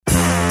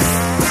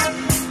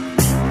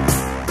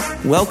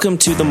Welcome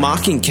to the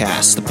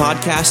Mockingcast, the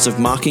podcast of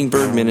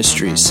Mockingbird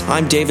Ministries.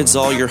 I'm David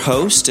Zoll, your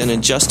host, and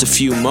in just a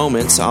few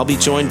moments, I'll be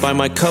joined by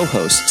my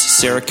co-hosts,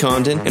 Sarah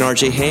Condon and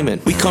RJ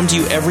Heyman. We come to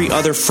you every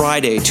other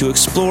Friday to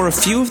explore a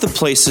few of the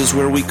places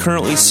where we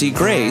currently see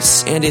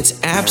grace and its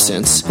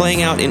absence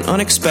playing out in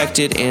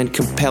unexpected and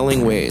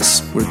compelling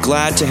ways. We're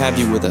glad to have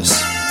you with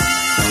us.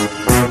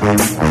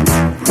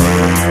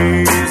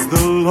 Praise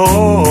the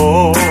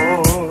Lord.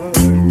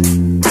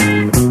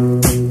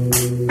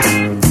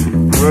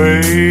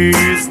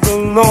 Praise the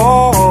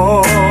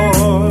Lord.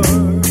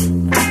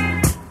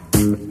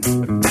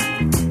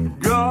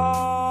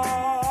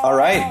 All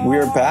right,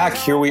 we're back.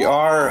 Here we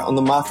are on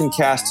the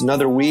Mockingcast,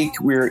 another week.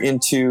 We're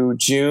into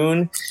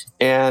June,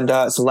 and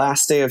it's the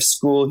last day of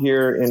school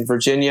here in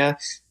Virginia,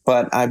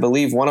 but I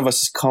believe one of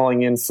us is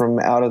calling in from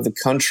out of the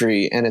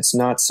country, and it's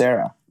not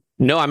Sarah.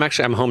 No, I'm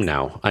home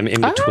now. I'm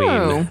in between.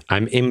 Oh.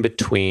 I'm in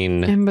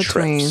between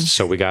trips.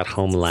 So we got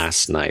home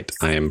last night.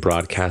 I am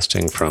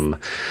broadcasting from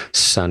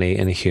sunny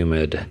and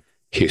humid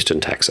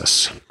Houston,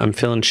 Texas. I'm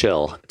feeling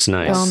chill. It's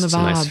nice. It's a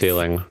nice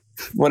feeling.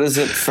 What is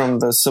it, from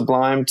the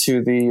sublime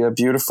to the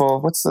beautiful?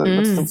 What's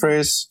the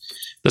phrase?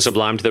 The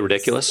sublime to the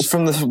ridiculous?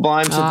 From the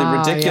sublime to the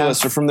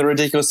ridiculous, yeah. Or from the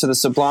ridiculous to the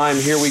sublime.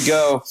 Here we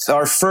go.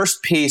 Our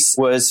first piece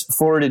was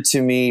forwarded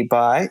to me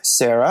by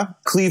Sarah.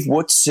 Cleve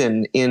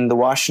Woodson in the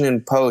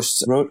Washington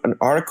Post wrote an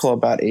article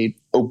about a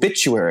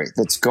obituary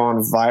that's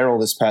gone viral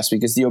this past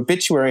week. It's the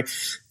obituary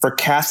for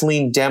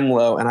Kathleen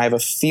Demlow, and I have a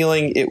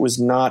feeling it was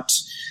not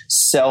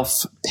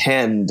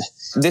self-penned.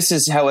 This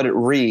is how it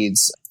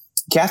reads.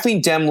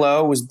 Kathleen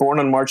Demlow was born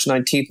on March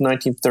 19,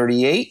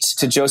 1938,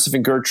 to Joseph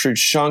and Gertrude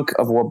Shunk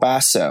of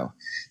Wabasso.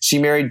 She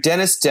married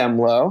Dennis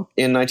Demlow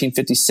in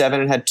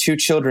 1957 and had two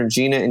children,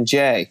 Gina and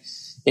Jay.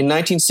 In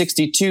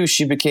 1962,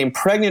 she became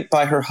pregnant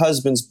by her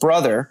husband's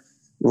brother,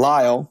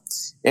 Lyle,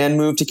 and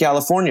moved to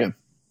California.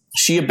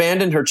 She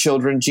abandoned her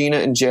children, Gina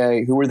and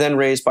Jay, who were then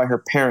raised by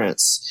her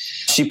parents.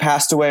 She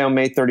passed away on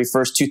May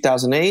 31st,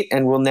 2008,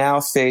 and will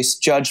now face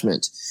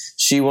judgment.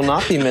 She will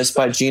not be missed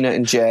by Gina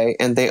and Jay,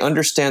 and they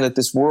understand that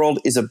this world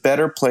is a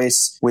better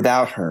place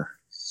without her.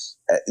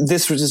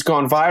 This was just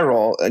gone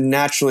viral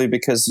naturally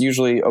because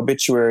usually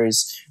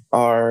obituaries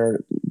are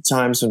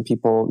times when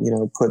people,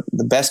 put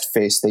the best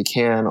face they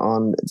can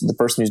on the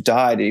person who's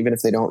died, even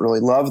if they don't really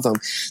love them.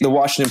 The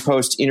Washington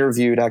Post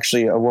interviewed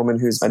actually a woman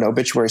who's an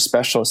obituary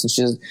specialist, and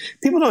she said,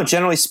 people don't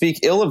generally speak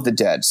ill of the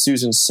dead.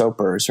 Susan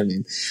Soper is her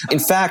name. In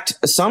fact,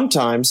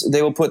 sometimes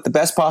they will put the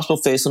best possible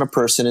face on a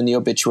person in the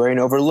obituary and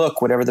overlook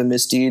whatever the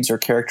misdeeds or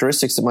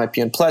characteristics that might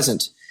be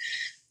unpleasant.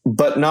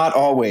 But not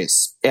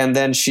always. And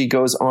then she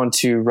goes on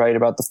to write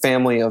about the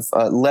family of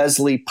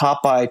Leslie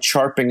Popeye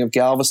Charping of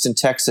Galveston,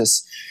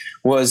 Texas.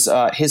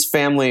 His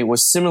family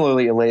was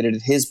similarly elated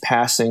at his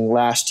passing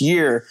last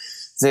year.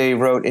 They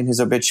wrote in his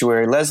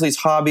obituary, Leslie's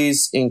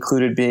hobbies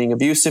included being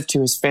abusive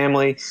to his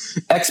family,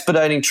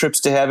 expediting trips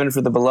to heaven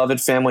for the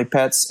beloved family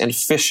pets, and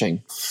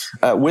fishing.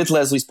 With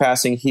Leslie's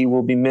passing, he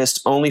will be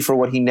missed only for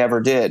what he never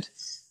did,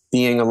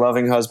 being a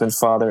loving husband,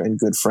 father, and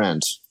good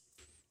friend.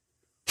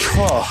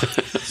 Oh,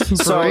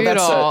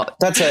 so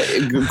that's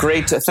a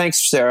great.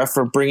 Thanks, Sarah,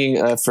 for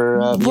bringing but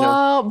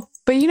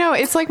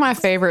it's like my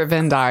favorite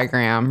Venn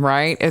diagram,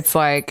 right? It's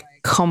like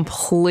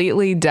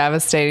completely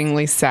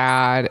devastatingly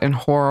sad and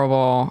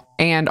horrible,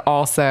 and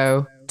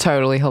also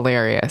totally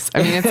hilarious.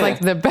 I mean, it's like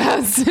the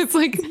best. It's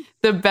like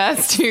the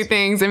best two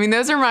things. I mean,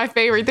 those are my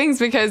favorite things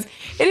because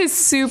it is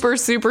super,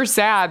 super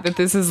sad that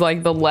this is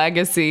like the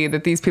legacy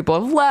that these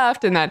people have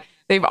left, and that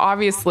they've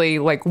obviously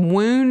like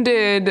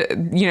wounded,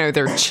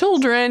 their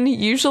children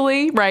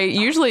usually, right?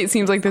 Usually it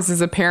seems like this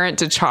is a parent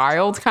to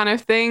child kind of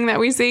thing that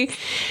we see.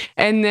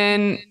 And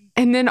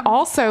then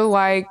also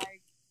like,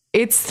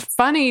 it's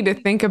funny to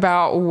think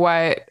about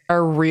what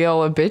a real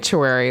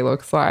obituary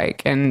looks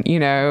like. And,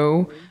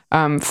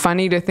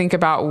 funny to think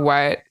about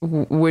what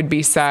would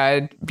be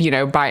said,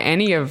 about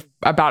any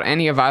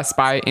of us,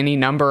 by any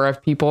number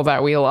of people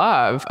that we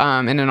love,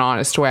 in an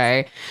honest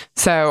way.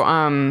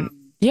 So,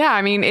 yeah,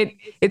 I mean,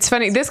 it's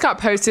funny. This got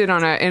posted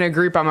in a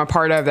group I'm a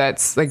part of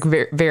that's like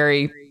very,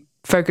 very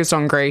focused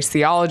on grace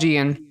theology,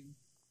 and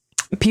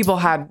people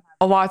had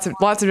lots of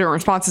different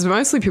responses, but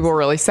mostly people were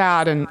really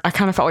sad, and I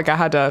kind of felt like I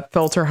had to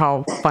filter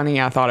how funny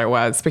I thought it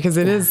was because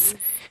it is.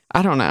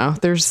 I don't know.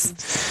 There's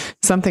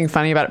something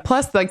funny about it.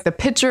 Plus, like the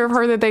picture of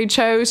her that they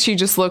chose, she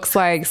just looks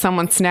like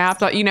someone snapped.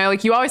 Like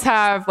you always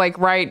have like,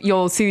 right,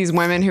 you'll see these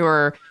women who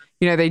are,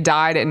 they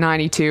died at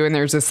 92 and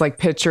there's this like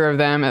picture of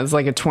them as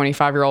like a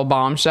 25-year-old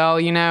bombshell,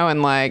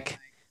 and like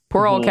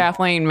poor old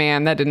Kathleen,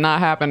 man, that did not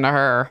happen to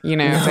her. They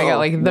got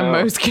like the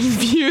most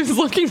confused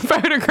looking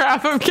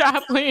photograph of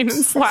Kathleen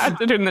and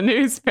slapped it in the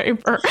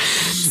newspaper.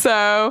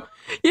 So,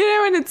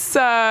 and it's,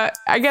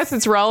 I guess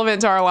it's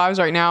relevant to our lives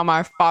right now.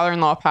 My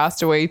father-in-law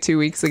passed away 2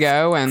 weeks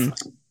ago, and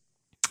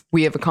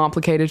we have a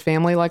complicated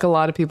family, like a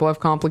lot of people have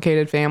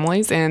complicated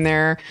families, and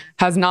there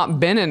has not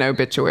been an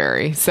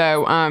obituary.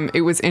 So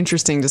it was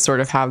interesting to sort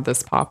of have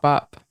this pop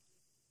up.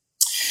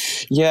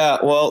 Yeah,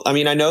 well, I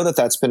mean, I know that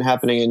that's been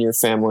happening in your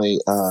family,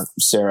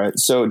 Sarah.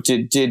 So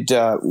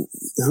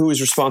who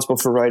was responsible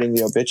for writing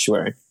the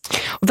obituary?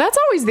 Well, that's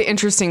always the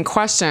interesting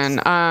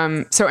question.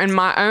 So in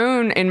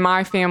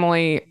my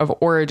family of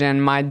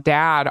origin, my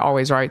dad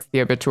always writes the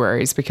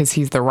obituaries because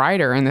he's the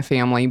writer in the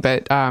family.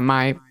 But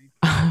my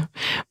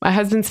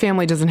husband's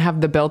family doesn't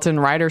have the built-in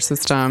writer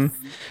system.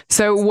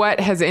 So what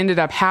has ended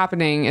up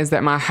happening is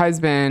that my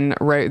husband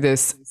wrote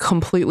this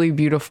completely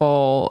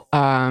beautiful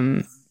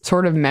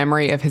sort of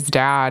memory of his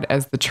dad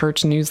as the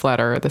church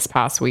newsletter this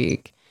past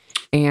week.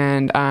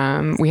 And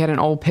we had an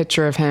old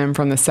picture of him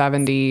from the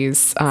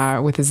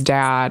 70s with his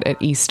dad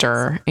at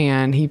Easter,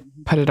 and he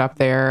put it up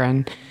there.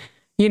 And,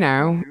 you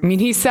know, I mean,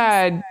 he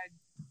said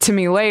to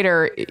me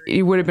later,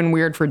 it would have been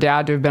weird for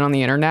dad to have been on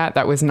the internet.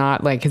 That was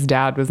not like, his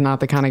dad was not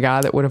the kind of guy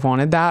that would have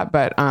wanted that.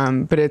 But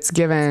it's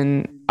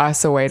given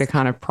us a way to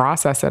kind of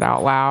process it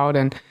out loud.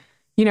 And,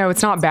 you know,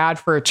 it's not bad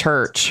for a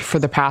church for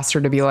the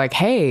pastor to be like,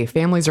 hey,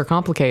 families are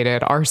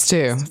complicated, ours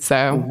too.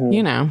 So,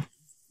 you know,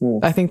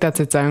 I think that's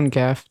its own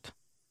gift.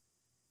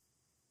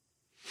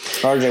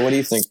 RJ, what do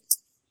you think?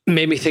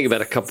 Made me think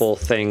about a couple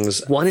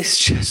things. One is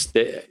just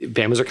that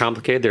families are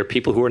complicated. There are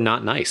people who are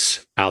not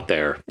nice out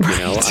there. You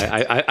know,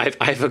 I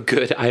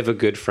have a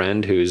good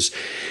friend who's,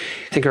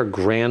 I think her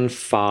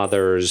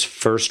grandfather's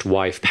first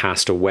wife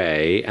passed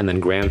away, and then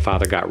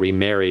grandfather got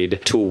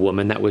remarried to a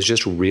woman that was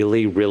just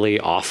really, really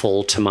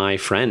awful to my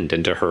friend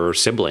and to her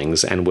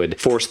siblings, and would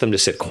force them to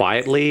sit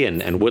quietly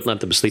and wouldn't let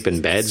them sleep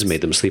in beds,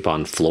 made them sleep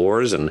on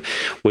floors, and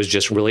was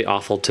just really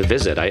awful to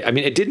visit. I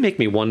mean, it did make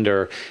me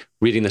wonder,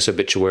 reading this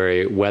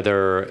obituary,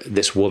 whether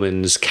this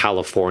woman's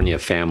California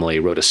family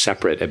wrote a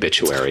separate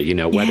obituary, you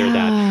know, whether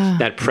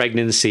that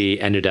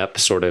pregnancy ended up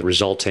sort of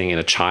resulting in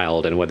a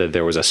child, and whether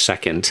there was a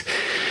second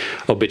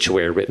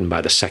obituary written by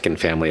the second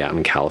family out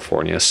in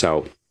California.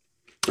 So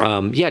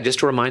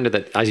just a reminder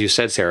that, as you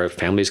said, Sarah,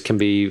 families can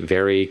be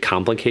very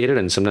complicated,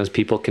 and sometimes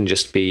people can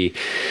just be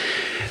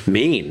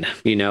mean,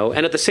 you know.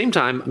 And at the same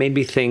time, made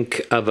me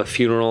think of a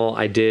funeral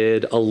I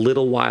did a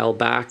little while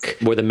back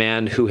where the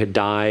man who had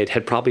died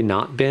had probably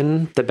not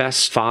been the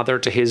best father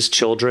to his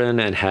children,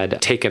 and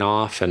had taken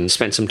off and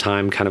spent some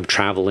time kind of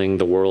traveling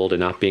the world and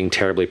not being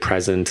terribly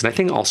present. And I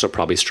think also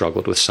probably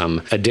struggled with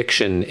some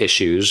addiction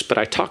issues. But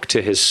I talked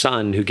to his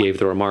son, who gave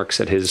the remarks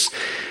at his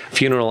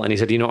funeral, and he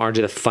said, you know,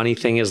 RJ, the funny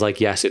thing is, like,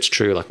 yes, it's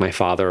true. Like, my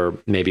father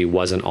maybe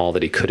wasn't all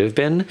that he could have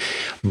been,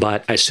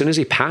 but as soon as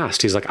he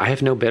passed, he's like, I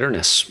have no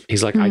bitterness.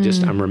 He's like,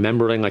 I'm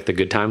remembering like the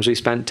good times we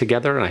spent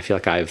together, and I feel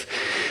like I've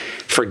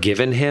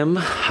forgiven him.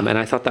 And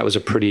I thought that was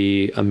a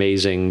pretty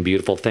amazing,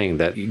 beautiful thing,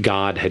 that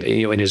God had,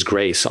 you know, in his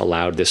grace,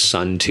 allowed this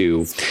son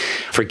to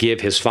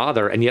forgive his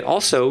father, and yet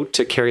also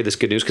to carry this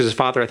good news, because his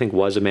father, I think,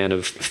 was a man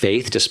of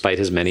faith despite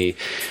his many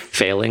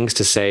failings,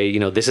 to say, you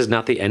know, this is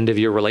not the end of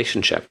your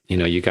relationship. You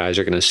know, you guys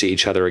are going to see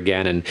each other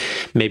again, and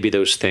maybe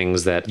those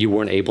things that you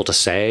weren't able to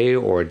say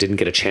or didn't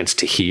get a chance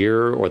to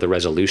hear, or the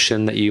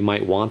resolution that you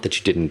might want that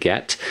you didn't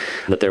get,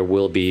 that there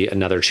will be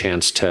another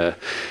chance to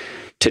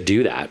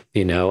do that,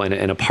 you know.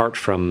 And apart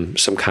from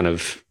some kind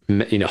of,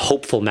 you know,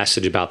 hopeful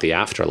message about the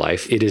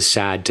afterlife, it is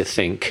sad to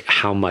think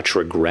how much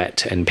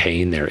regret and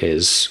pain there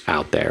is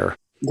out there.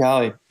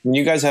 Golly,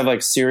 you guys have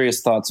like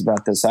serious thoughts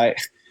about this. What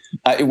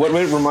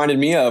it reminded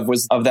me of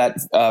was of that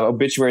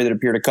obituary that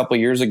appeared a couple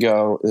of years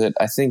ago that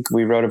I think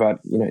we wrote about,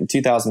 you know, in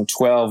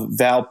 2012.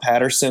 Val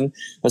Patterson,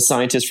 a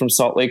scientist from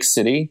Salt Lake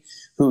City,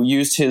 who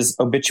used his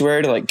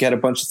obituary to like get a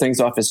bunch of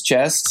things off his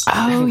chest.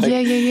 Oh, like,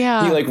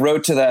 yeah. He like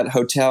wrote to that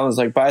hotel and was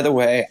like, by the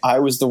way, I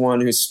was the one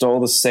who stole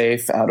the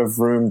safe out of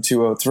room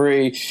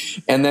 203.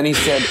 And then he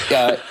said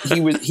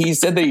he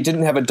said that he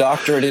didn't have a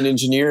doctorate in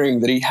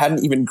engineering, that he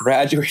hadn't even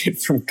graduated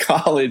from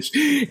college.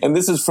 And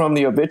this is from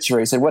the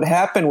obituary. He said, what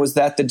happened was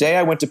that the day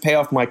I went to pay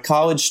off my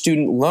college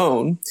student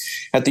loan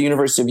at the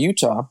University of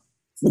Utah,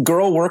 the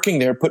girl working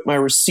there put my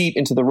receipt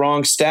into the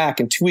wrong stack,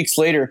 and 2 weeks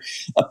later,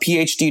 a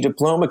PhD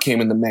diploma came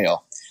in the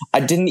mail. I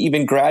didn't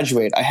even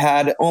graduate. I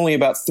had only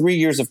about 3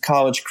 years of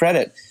college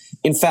credit.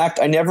 In fact,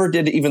 I never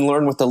did even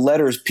learn what the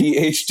letters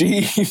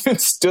PhD even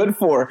stood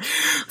for.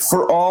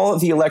 For all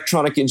the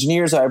electronic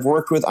engineers I've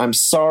worked with, I'm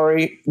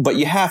sorry, but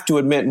you have to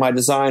admit my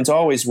designs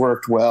always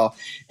worked well,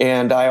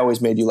 and I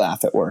always made you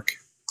laugh at work.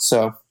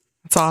 So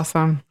it's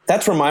awesome.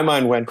 That's where my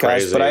mind went,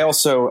 guys. Crazy. But I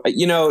also,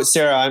 you know,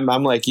 Sarah,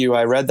 I'm like you.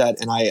 I read that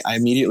and I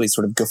immediately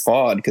sort of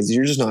guffawed, because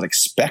you're just not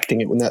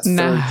expecting it when that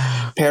third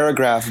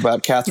paragraph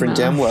about Catherine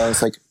Demwell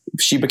is like,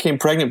 she became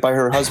pregnant by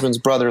her husband's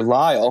brother,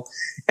 Lyle,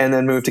 and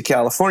then moved to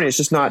California. It's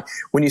just not,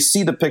 when you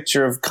see the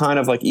picture of kind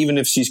of like, even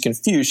if she's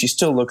confused, she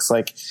still looks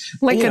like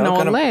an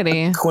old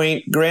lady, a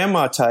quaint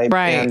grandma type.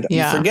 Right. And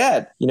you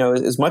forget, you know,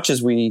 as much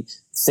as we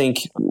think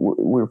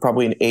we're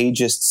probably an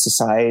ageist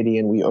society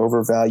and we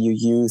overvalue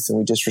youth and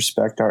we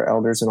disrespect our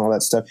elders and all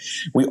that stuff,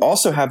 we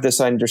also have this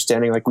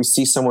understanding, like we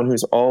see someone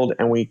who's old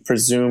and we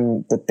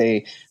presume that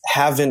they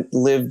haven't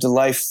lived a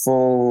life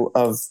full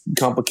of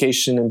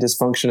complication and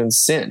dysfunction and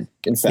sin.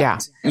 In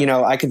fact, you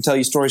know, I can tell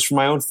you stories from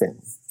my own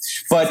family.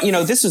 But,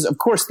 this is, of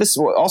course, this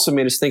also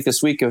made us think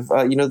this week of,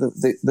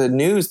 the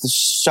news, the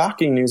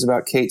shocking news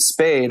about Kate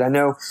Spade. I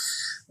know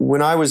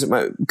when I was at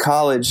my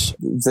college,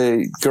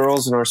 the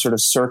girls in our sort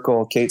of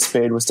circle, Kate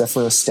Spade was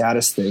definitely a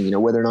status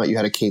thing, whether or not you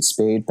had a Kate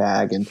Spade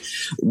bag. And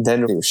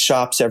then there were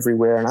shops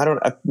everywhere. And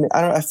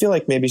I feel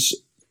like maybe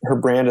her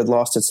brand had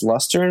lost its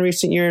luster in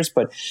recent years,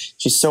 but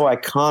she's so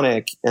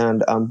iconic.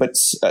 And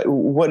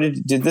what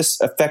did this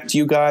affect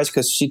you guys?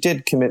 Because she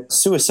did commit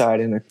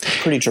suicide in a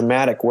pretty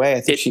dramatic way.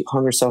 I think she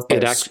hung herself by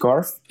a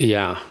scarf.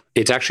 Yeah.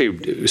 It's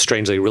actually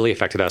strangely really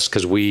affected us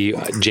because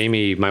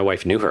Jamie, my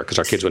wife, knew her because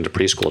our kids went to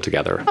preschool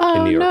together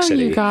in New York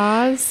City. You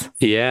guys.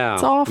 Yeah.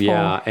 It's awful.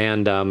 Yeah.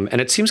 And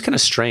it seems kind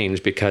of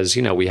strange because,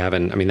 we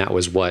haven't, that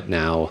was what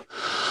now?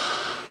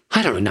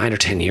 I don't know, 9 or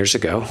 10 years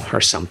ago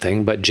or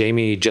something, but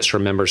Jamie just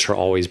remembers her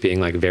always being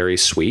like very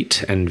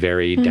sweet and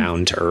very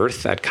down to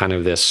earth at kind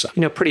of this,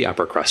 pretty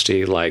upper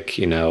crusty, like,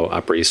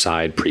 Upper East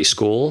Side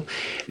preschool.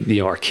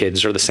 Our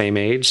kids are the same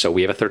age. So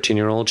we have a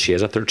 13-year-old, she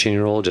has a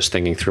 13-year-old, just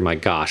thinking through, my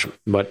gosh,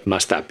 what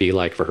must that be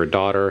like for her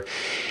daughter?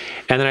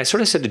 And then I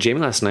sort of said to Jamie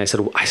last night,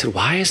 I said,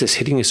 why is this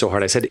hitting you so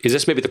hard? I said, is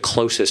this maybe the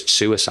closest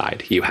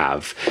suicide you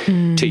have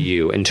to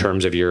you in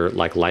terms of your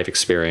like life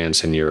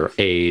experience and your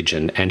age?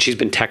 And she's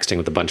been texting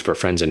with a bunch of her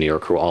friends in New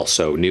York who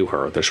also knew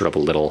her. There's sort of a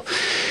little,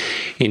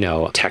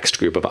 text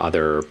group of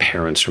other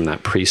parents from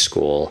that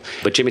preschool.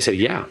 But Jamie said,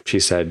 yeah, she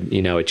said,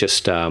 it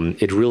just,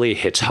 it really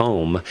hits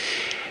home.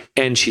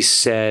 And she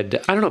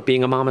said, I don't know,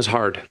 being a mom is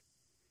hard.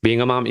 Being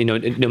a mom,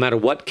 no matter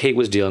what Kate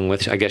was dealing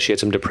with, I guess she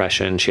had some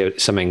depression, she had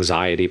some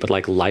anxiety, but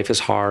like life is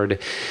hard.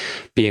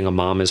 Being a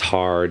mom is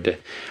hard,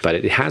 but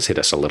it has hit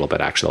us a little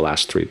bit actually the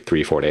last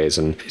 3-4 days.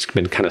 And it's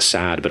been kind of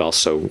sad, but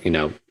also,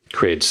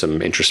 created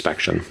some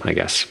introspection, I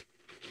guess.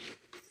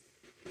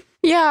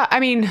 Yeah.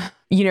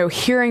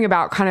 Hearing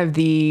about kind of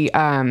the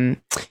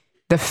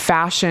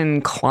fashion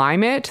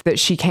climate that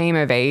she came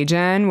of age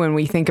in, when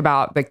we think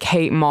about the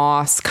Kate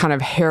Moss kind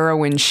of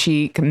heroin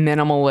chic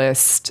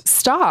minimalist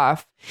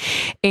stuff.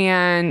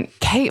 And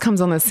Kate comes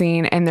on the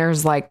scene and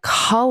there's like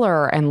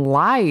color and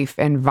life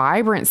and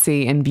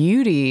vibrancy and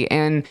beauty.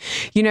 And,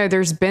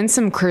 there's been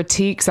some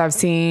critiques I've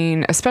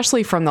seen,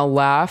 especially from the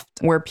left,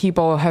 where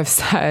people have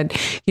said,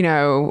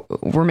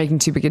 we're making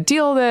too big a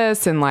deal of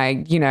this. And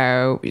like,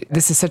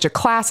 this is such a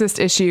classist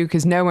issue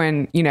because no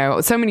one,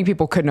 so many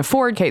people couldn't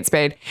afford Kate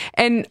Spade.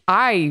 And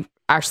I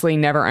actually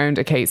never owned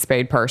a Kate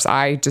Spade purse.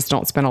 I just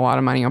don't spend a lot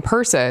of money on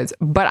purses,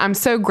 but I'm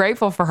so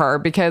grateful for her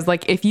because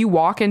like if you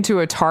walk into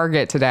a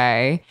Target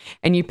today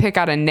and you pick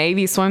out a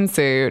navy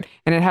swimsuit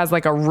and it has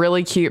like a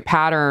really cute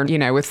pattern,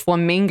 with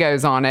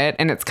flamingos on it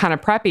and it's kind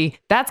of preppy,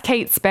 that's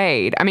Kate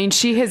Spade.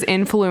 She has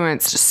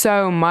influenced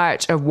so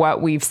much of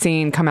what we've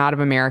seen come out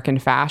of American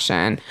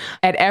fashion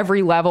at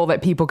every level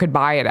that people could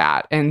buy it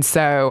at. And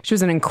so she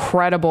was an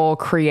incredible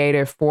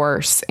creative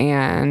force.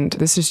 And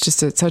this is just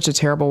such a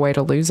terrible way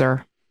to lose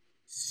her.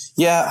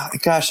 Yeah,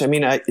 gosh,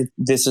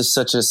 this is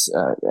such an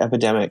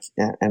epidemic,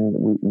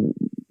 and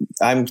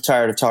I'm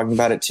tired of talking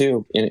about it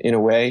too. In a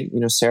way,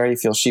 Sarah, you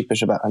feel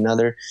sheepish about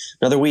another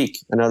week,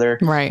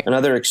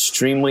 another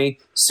extremely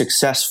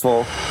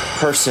successul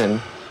person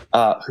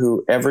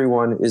who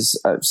everyone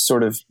is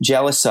sort of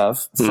jealous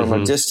of from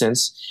a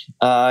distance,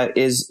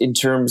 is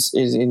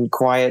in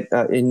quiet,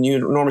 in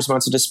enormous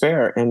amounts of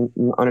despair and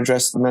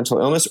unaddressed mental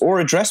illness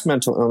or addressed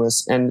mental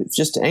illness and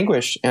just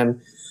anguish.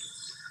 And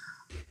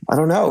I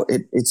don't know.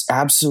 It's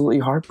absolutely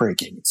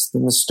heartbreaking. It's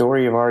been the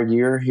story of our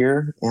year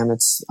here, and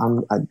it's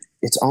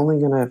only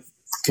going to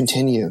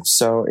continue.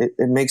 So it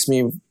makes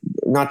me,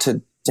 not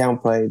to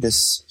downplay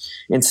this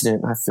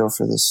incident, I feel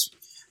for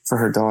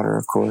her daughter,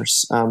 of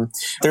course.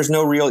 There's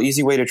no real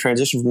easy way to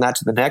transition from that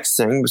to the next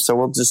thing. So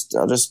I'll just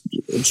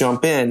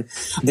jump in.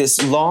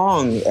 This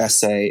long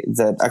essay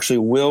that actually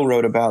Will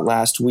wrote about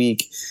last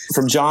week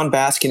from John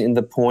Baskin in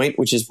The Point,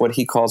 which is what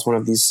he calls one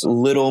of these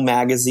little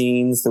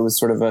magazines that was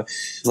sort of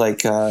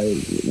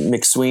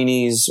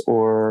McSweeney's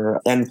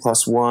or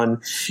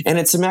N+1. And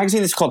it's a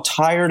magazine that's called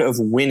Tired of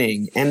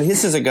Winning. And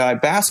this is a guy,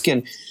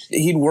 Baskin,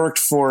 he'd worked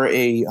for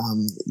a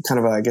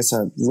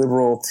a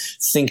liberal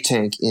think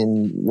tank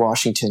in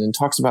Washington and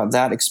talks about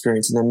that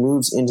experience and then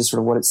moves into sort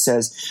of what it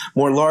says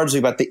more largely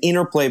about the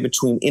interplay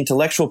between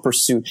intellectual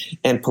pursuit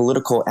and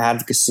political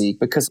advocacy,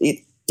 because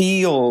it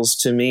feels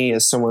to me,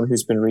 as someone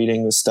who's been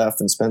reading this stuff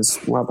and spends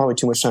probably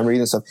too much time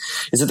reading this stuff,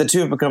 is that the two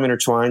have become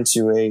intertwined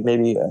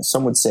to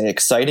some would say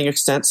exciting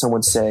extent, some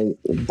would say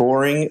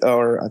boring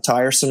or a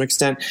tiresome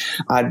extent.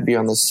 I'd be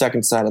on the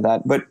second side of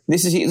that. But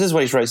this is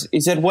what he writes.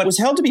 He said, what was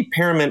held to be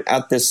paramount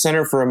at the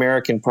Center for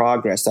American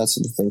Progress, that's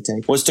the think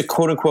tank, was to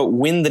quote unquote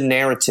win the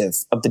narrative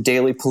of the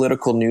daily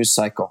political news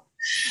cycle.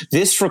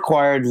 This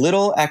required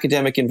little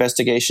academic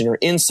investigation or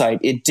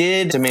insight. It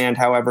did demand,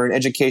 however, an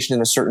education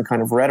in a certain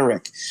kind of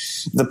rhetoric.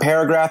 The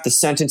paragraph, the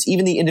sentence,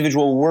 even the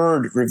individual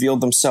word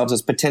revealed themselves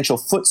as potential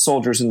foot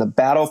soldiers in the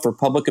battle for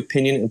public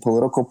opinion and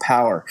political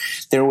power.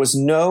 There was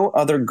no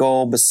other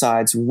goal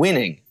besides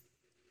winning.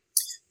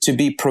 To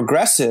be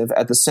progressive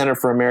at the Center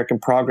for American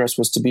Progress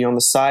was to be on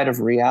the side of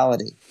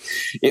reality.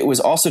 It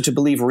was also to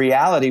believe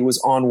reality was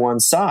on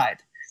one side.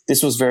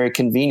 This was very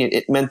convenient.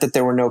 It meant that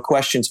there were no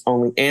questions,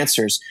 only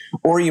answers.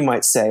 Or you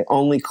might say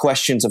only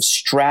questions of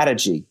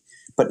strategy,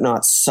 but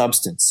not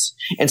substance.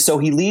 And so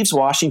he leaves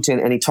Washington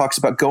and he talks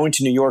about going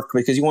to New York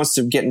because he wants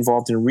to get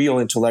involved in real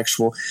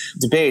intellectual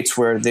debates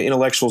where the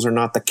intellectuals are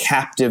not the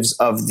captives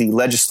of the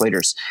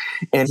legislators.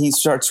 And he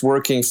starts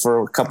working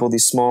for a couple of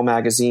these small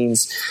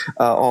magazines,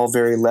 all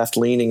very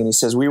left-leaning. And he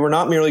says, we were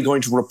not merely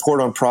going to report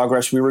on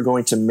progress, we were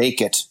going to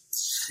make it.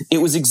 It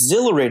was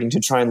exhilarating to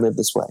try and live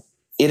this way.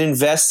 It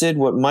invested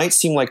what might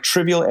seem like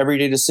trivial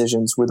everyday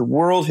decisions with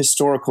world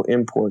historical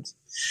import.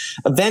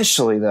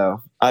 Eventually,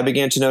 though, I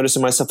began to notice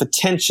in myself a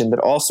tension that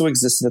also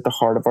existed at the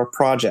heart of our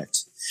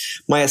project.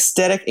 My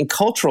aesthetic and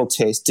cultural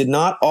taste did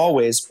not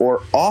always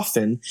or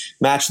often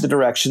match the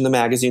direction the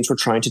magazines were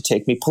trying to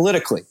take me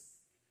politically.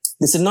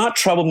 This had not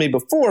troubled me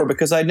before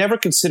because I'd never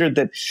considered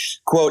that,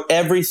 quote,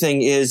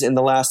 everything is in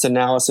the last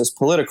analysis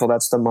political.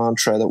 That's the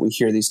mantra that we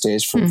hear these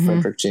days from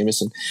Frederick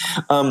Jameson.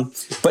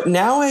 But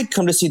now I had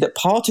come to see that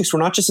politics were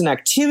not just an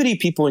activity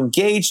people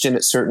engaged in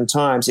at certain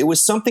times. It was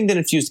something that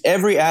infused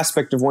every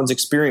aspect of one's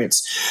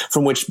experience,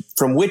 from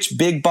which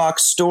big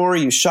box store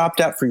you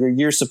shopped at for your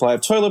year's supply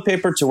of toilet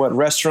paper to what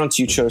restaurants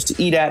you chose to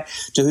eat at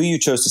to who you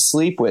chose to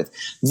sleep with.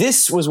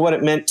 This was what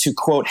it meant to,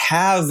 quote,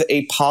 have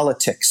a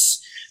politics.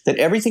 That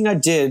everything I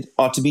did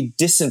ought to be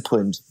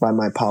disciplined by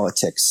my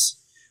politics.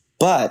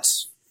 But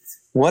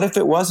what if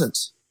it wasn't?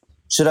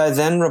 Should I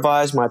then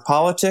revise my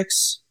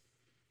politics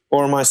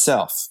or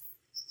myself?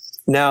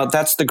 Now,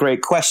 that's the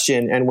great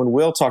question. And when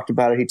Will talked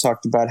about it, he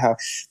talked about how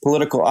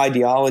political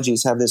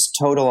ideologies have this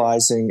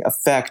totalizing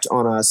effect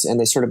on us, and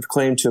they sort of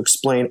claim to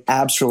explain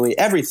absolutely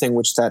everything,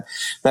 which that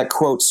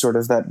quote, sort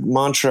of that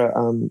mantra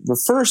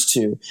refers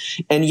to.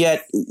 And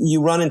yet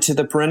you run into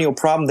the perennial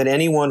problem that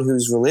anyone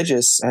who's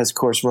religious has, of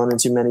course, run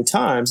into many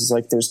times. Is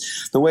like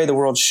there's the way the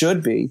world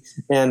should be,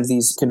 and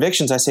these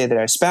convictions I say that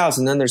I espouse,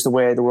 and then there's the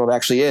way the world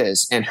actually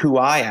is, and who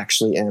I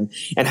actually am,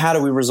 and how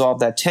do we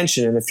resolve that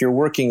tension? And if you're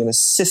working in a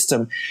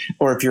system,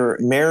 or if you're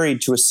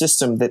married to a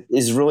system that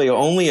is really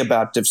only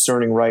about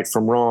discerning right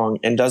from wrong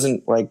and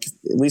doesn't, like,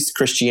 at least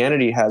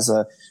Christianity has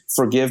a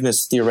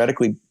forgiveness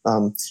theoretically,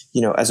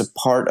 as a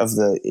part of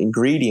the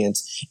ingredient.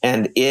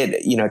 And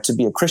it, to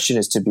be a Christian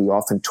is to be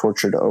often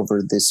tortured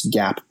over this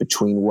gap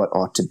between what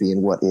ought to be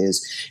and what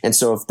is. And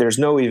so if there's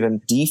no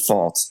even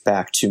default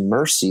back to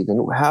mercy,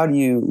 then how do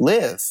you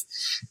live?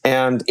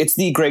 And it's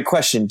the great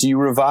question. Do you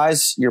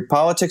revise your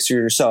politics or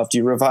yourself? Do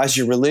you revise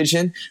your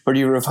religion or do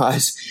you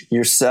revise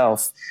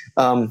yourself?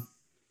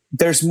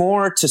 There's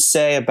more to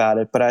say about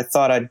it, but I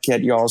thought I'd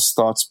get y'all's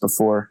thoughts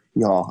before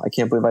y'all. I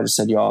can't believe I just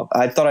said y'all.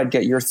 I thought I'd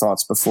get your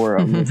thoughts before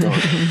I moved on.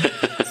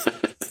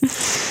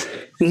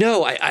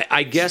 No,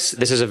 I guess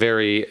this is a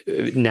very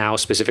now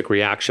specific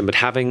reaction, but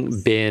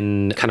having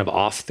been kind of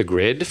off the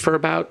grid for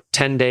about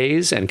 10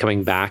 days and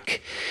coming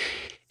back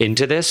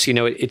into this,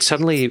 it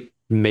suddenly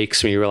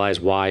makes me realize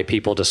why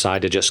people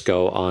decide to just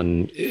go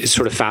on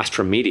sort of fast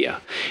from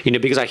media,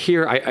 because I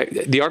hear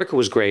the article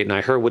was great and I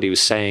heard what he was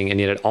saying, and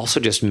yet it also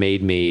just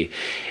made me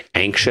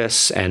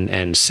anxious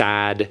and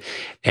sad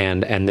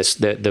and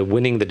the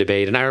winning the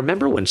debate. And I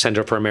remember when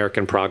Center for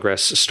American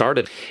Progress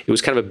started, it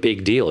was kind of a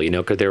big deal,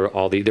 because there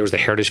was the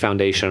Heritage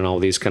Foundation and all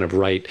these kind of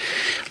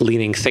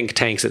right-leaning think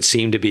tanks that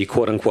seemed to be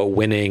quote unquote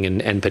winning,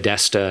 and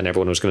Podesta, and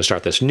everyone was going to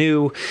start this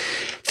new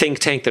think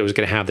tank that was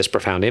going to have this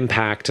profound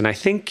impact. And I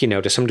think,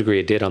 to some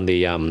degree it did on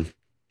the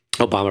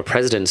Obama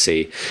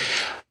presidency.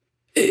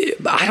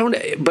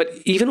 But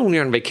even when we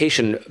were on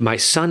vacation, my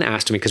son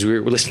asked me, because we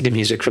were listening to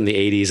music from the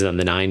 80s and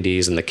the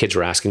 90s, and the kids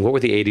were asking, what were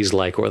the 80s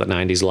like? What were the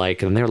 90s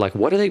like? And they were like,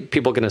 what are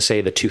people going to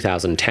say the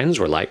 2010s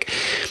were like?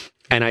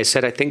 And I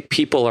said, I think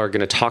people are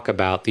going to talk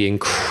about the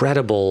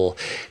incredible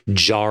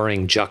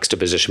jarring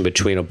juxtaposition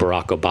between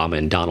Barack Obama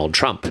and Donald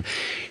Trump.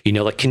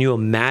 Can you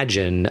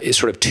imagine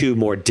sort of two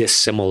more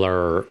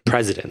dissimilar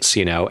presidents,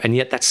 and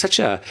yet that's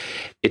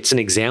it's an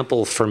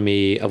example for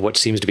me of what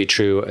seems to be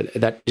true,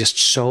 that just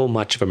so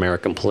much of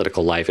American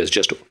political life is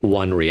just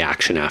one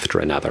reaction after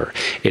another.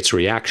 It's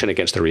reaction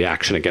against the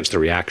reaction against the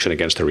reaction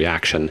against the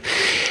reaction.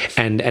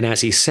 And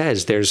as he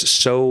says, there's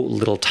so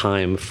little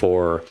time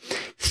for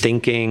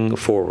thinking,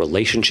 for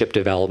relationship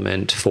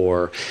development,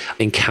 for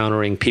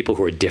encountering people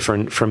who are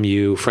different from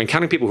you, for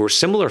encountering people who are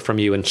similar from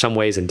you in some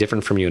ways and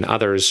different from you in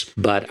others.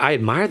 But I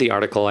admire the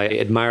article. I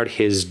admired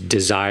his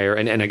desire,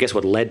 and I guess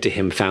what led to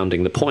him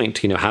founding The Point,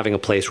 having a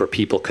place where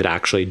people could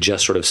actually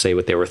just sort of say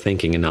what they were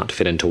thinking and not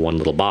fit into one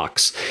little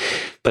box.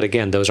 But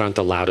again, those aren't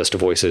the loudest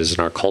voices in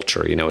our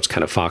culture. It's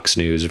kind of Fox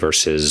News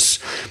versus,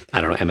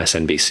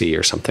 MSNBC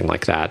or something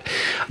like that.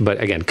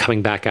 But again,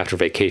 coming back after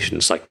vacation,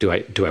 it's like, do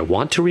I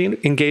want to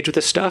re-engage with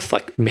this stuff?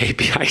 Like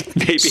maybe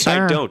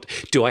Sure. I don't.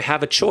 Do I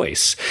have a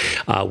choice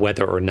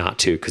whether or not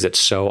to? Because it's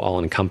so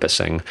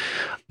all-encompassing.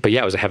 But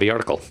yeah, it was a heavy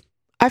article.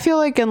 I feel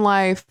like in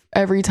life,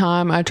 every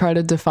time I try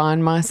to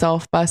define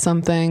myself by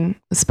something,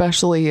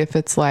 especially if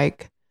it's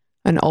like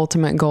an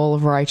ultimate goal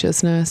of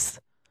righteousness,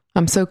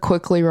 I'm so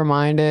quickly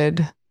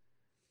reminded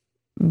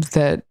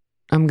that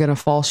I'm going to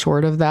fall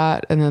short of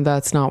that, and that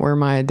that's not where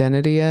my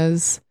identity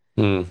is.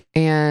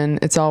 And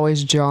it's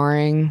always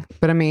jarring.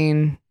 But I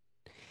mean,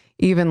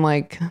 even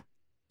like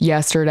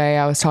yesterday,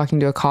 I was talking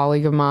to a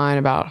colleague of mine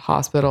about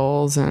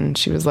hospitals, and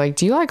she was like,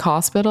 "Do you like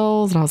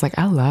hospitals?" And I was like,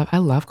 I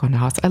love going to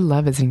hospitals. I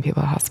love visiting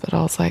people at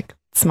hospitals. Like,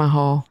 it's my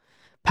whole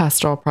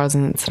pastoral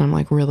presence, and I'm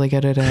like really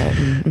good at it.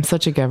 And I'm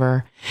such a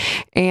giver.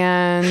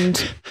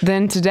 And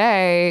then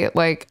today,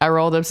 like, I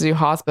rolled up to do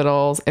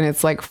hospitals, and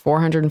it's like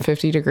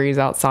 450 degrees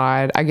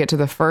outside. I get to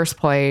the first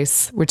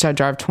place, which I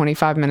drive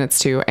 25 minutes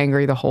to,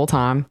 angry the whole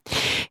time.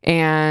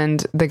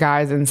 And the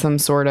guy's in some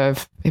sort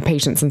of,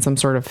 patient's in some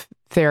sort of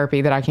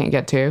therapy that I can't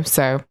get to.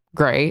 So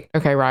great.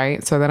 Okay,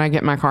 right. So then I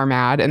get in my car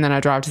mad, and then I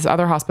drive to this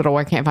other hospital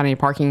where I can't find any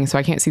parking, so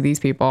I can't see these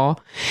people.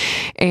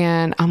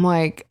 And I'm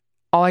like,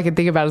 all I could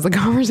think about is the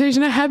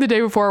conversation I had the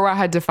day before where I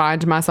had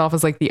defined myself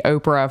as like the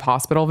Oprah of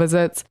hospital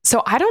visits.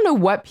 So I don't know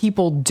what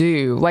people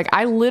do. Like,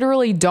 I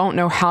literally don't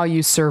know how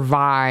you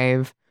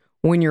survive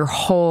when your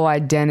whole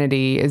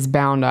identity is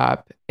bound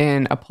up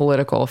in a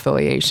political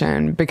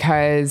affiliation,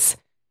 because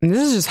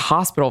this is just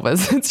hospital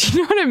visits.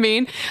 You know what I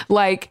mean?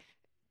 Like,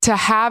 to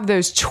have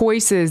those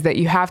choices that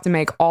you have to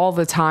make all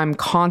the time,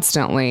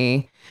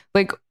 constantly.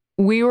 Like,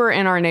 we were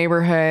in our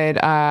neighborhood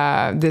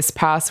this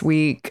past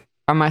week.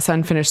 My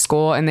son finished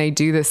school, and they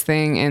do this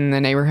thing in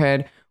the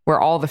neighborhood where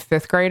all the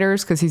fifth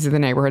graders, because he's at the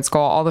neighborhood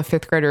school, all the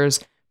fifth graders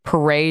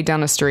parade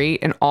down the street,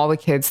 and all the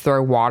kids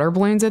throw water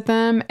balloons at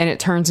them. And it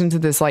turns into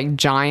this like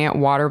giant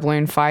water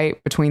balloon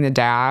fight between the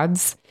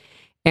dads.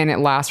 And it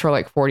lasts for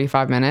like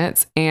 45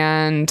 minutes.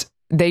 And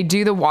they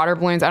do the water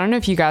balloons. I don't know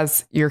if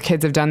your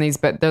kids have done these,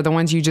 but they're the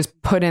ones you just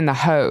put in the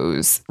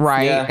hose,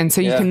 right? Yeah, and so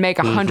you can make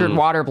 100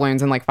 water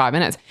balloons in like 5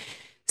 minutes.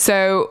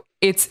 So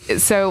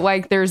it's so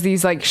like there's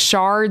these like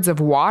shards of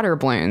water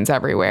balloons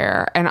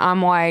everywhere. And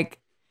I'm like,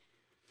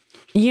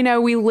 you know,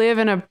 we live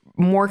in a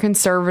more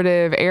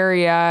conservative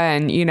area,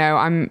 and, you know,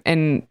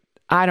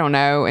 I don't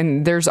know.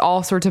 And there's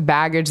all sorts of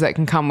baggage that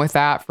can come with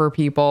that for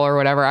people or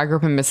whatever. I grew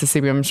up in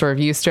Mississippi. I'm sort of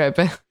used to it,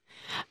 but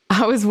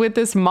I was with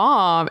this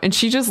mom, and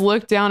she just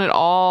looked down at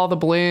all the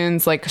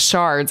balloons, like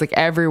shards, like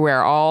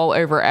everywhere, all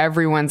over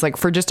everyone's, like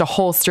for just a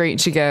whole street.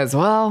 And she goes,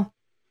 "Well,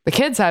 the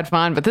kids had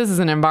fun, but this is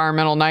an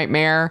environmental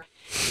nightmare."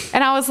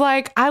 And I was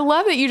like, I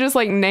love that you just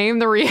like name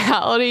the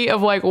reality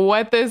of like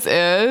what this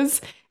is.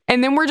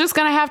 And then we're just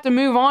going to have to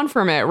move on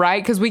from it,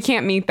 right? Because we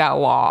can't meet that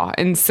law.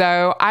 And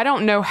so I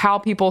don't know how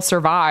people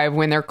survive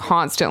when they're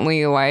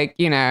constantly like,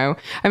 you know,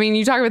 I mean,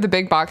 you talk about the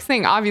big box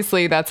thing.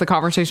 Obviously, that's a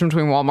conversation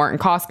between Walmart and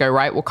Costco,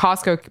 right? Well,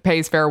 Costco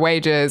pays fair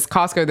wages,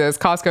 Costco this,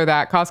 Costco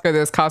that, Costco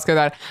this, Costco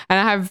that. And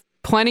I have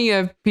plenty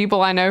of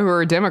people I know who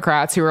are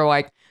Democrats who are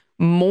like,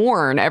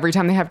 mourn every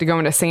time they have to go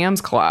into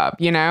Sam's Club,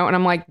 you know? And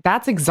I'm like,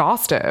 that's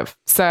exhaustive.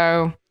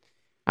 So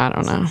I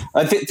don't know.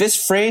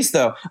 This phrase,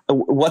 though,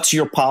 what's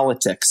your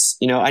politics?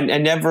 You know, I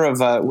never have,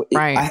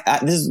 right.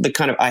 This is the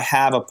kind of, I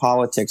have a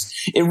politics.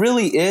 It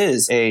really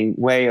is a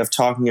way of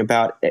talking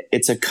about,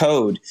 it's a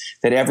code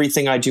that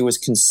everything I do is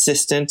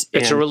consistent.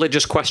 It's a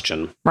religious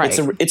question. Right.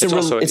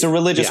 It's a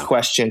religious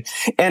question.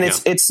 And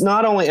it's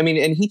not only, I mean,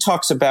 and he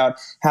talks about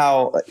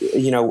how,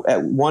 you know,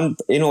 one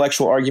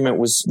intellectual argument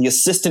was the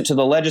assistant to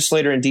the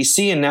legislator in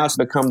DC, and now it's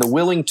become the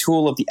willing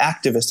tool of the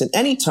activist. And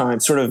anytime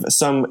sort of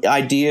some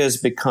ideas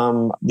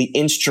become the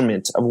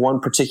instrument of one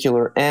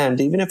particular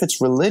end, even if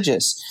it's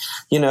religious,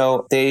 you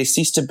know, they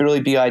cease to really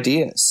be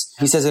ideas.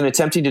 He says, in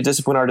attempting to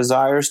discipline our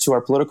desires to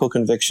our political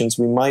convictions,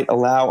 we might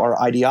allow our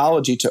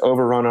ideology to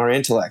overrun our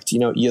intellect. You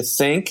know, you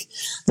think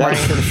that,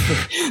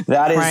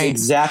 that is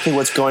exactly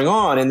what's going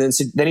on. And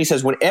then he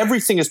says, when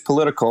everything is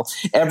political,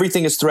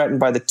 everything is threatened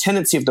by the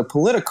tendency of the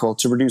political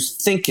to reduce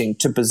thinking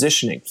to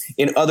positioning.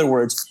 In other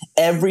words,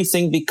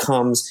 everything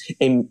becomes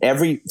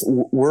every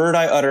word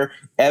I utter,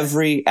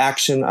 every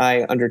action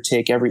I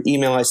undertake, every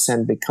email I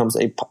send becomes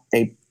a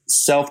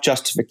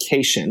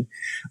self-justification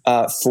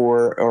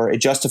or a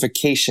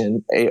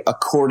justification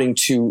according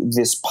to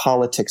this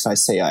politics I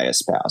say I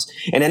espouse.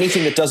 And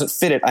anything that doesn't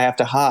fit it, I have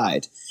to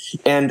hide.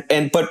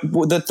 But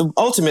the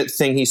ultimate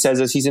thing he says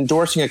is he's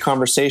endorsing a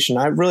conversation.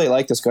 I really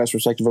like this guy's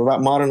perspective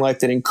about modern life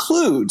that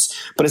includes,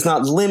 but is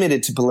not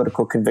limited to,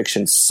 political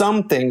convictions.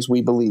 Some things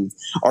we believe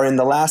are in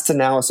the last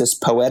analysis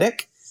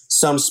poetic,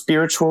 some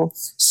spiritual,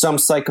 some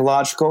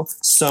psychological,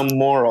 some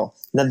moral.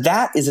 Now,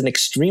 that is an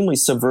extremely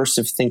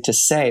subversive thing to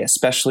say,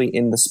 especially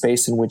in the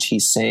space in which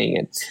he's saying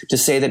it. To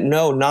say that,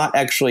 no, not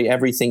actually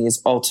everything is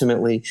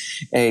ultimately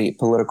a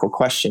political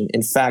question.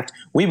 In fact,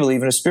 we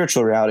believe in a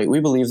spiritual reality.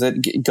 We believe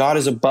that God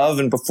is above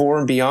and before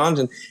and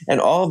beyond and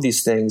all of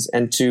these things.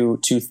 And to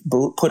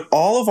put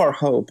all of our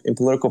hope in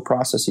political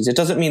processes, it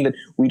doesn't mean that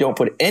we don't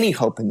put any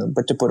hope in them,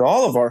 but to put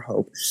all of our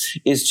hope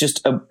is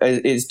just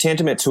is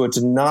tantamount to a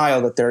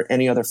denial that there are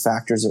any other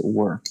factors at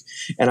work.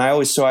 And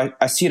I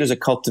see it as a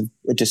cult of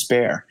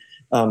despair.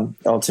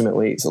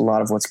 Ultimately, it's a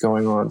lot of what's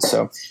going on.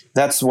 So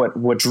that's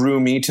what drew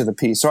me to the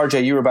piece. So,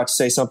 RJ, you were about to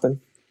say something?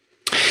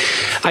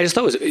 I just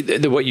thought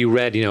what you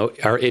read, you know,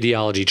 our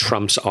ideology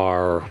trumps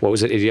our, what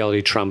was it?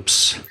 Ideology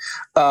trumps?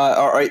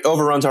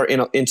 Overruns our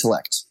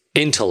intellect.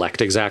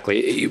 Intellect,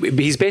 exactly.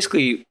 He's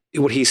basically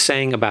what he's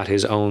saying about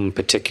his own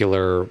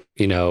particular,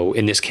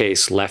 in this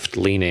case,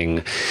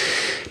 left-leaning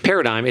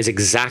paradigm is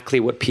exactly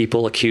what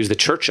people accuse the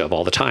church of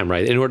all the time,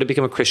 right? In order to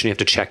become a Christian, you have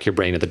to check your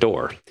brain at the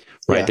door,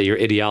 right? Yeah. That your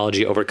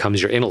ideology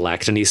overcomes your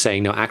intellect. And he's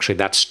saying, no, actually,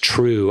 that's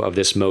true of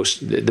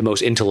the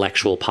most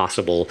intellectual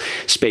possible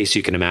space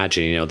you can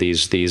imagine.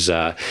 These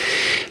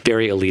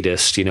very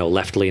elitist,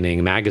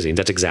 left-leaning magazines.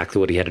 That's exactly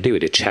what he had to do,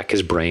 to check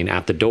his brain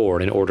at the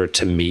door in order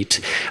to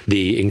meet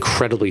the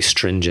incredibly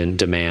stringent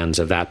demands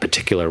of that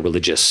particular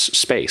religious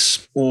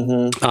space.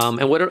 Mm-hmm.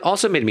 And what it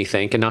also made me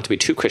think, and not to be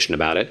too Christian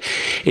about it,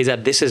 is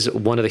that this is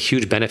one of the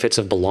huge benefits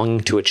of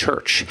belonging to a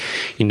church.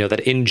 That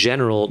in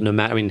general,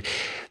 I'm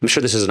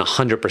sure this isn't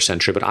 100%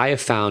 true, but I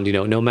have found,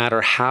 no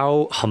matter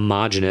how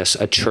homogenous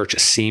a church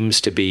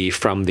seems to be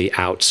from the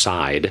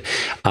outside,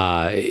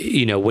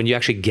 when you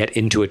actually get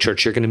into a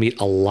church, you're going to meet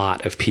a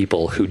lot of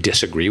people who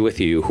disagree with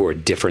you, who are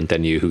different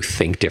than you, who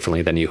think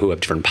differently than you, who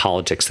have different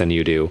politics than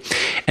you do.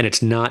 And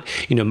it's not,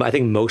 I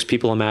think most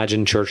people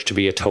imagine church to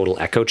be a total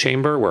echo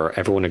chamber where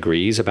everyone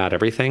agrees about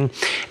everything.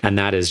 And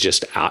that is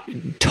just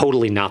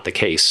totally not the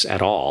case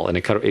at all. And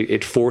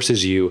it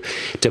forces you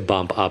to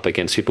bump up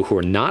against people who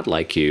are not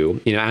like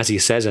you. As he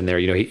says in there,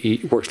 he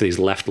works for these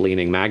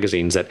left-leaning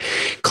magazines that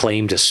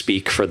claim to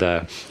speak for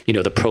the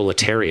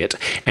proletariat,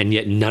 and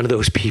yet none of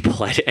those people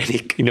had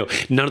any,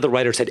 none of the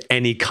writers had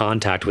any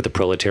contact with the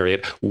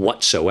proletariat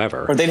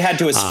whatsoever. Or they'd had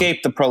to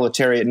escape the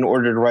proletariat in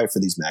order to write for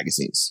these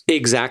magazines.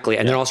 Exactly.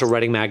 And they're also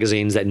writing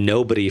magazines that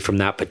nobody from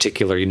that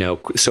particular,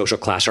 social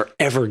class are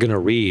ever going to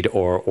read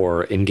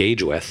or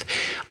engage with.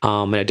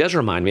 And it does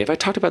remind me, if I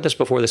talked about this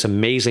before, this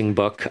amazing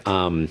book,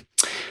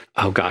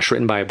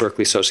 written by a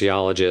Berkeley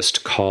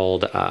sociologist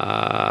called,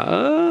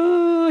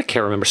 I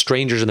can't remember,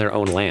 Strangers in Their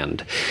Own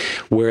Land,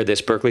 where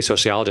this Berkeley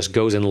sociologist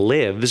goes and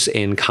lives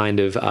in kind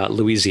of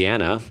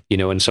Louisiana,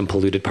 in some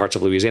polluted parts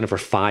of Louisiana for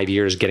 5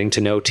 years, getting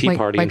to know Tea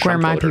Party and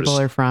Trump where my voters. People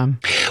are from.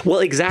 Well,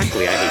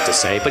 exactly. I hate to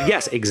say, but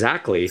yes,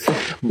 exactly.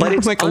 But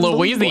it's like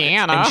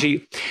Louisiana.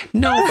 And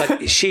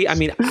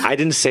I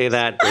didn't say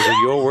that. Those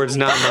are your words,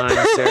 not mine,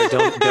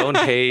 Sarah. Don't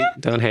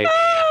hate.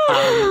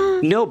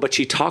 No, but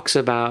she talks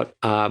about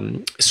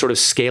sort of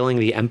scaling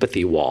the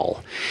empathy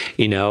wall,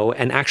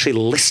 and actually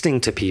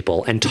listening to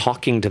people and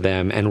talking to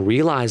them and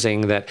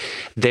realizing that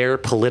their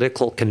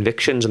political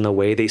convictions and the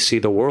way they see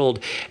the world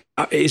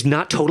is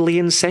not totally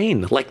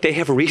insane. Like, they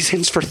have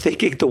reasons for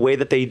thinking the way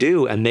that they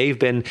do, and they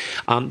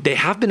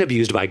have been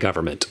abused by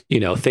government,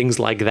 things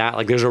like that.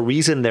 Like, there's a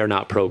reason they're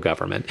not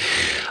pro-government.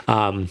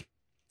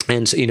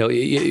 And so,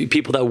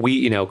 people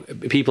that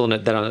people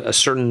that on a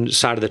certain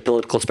side of the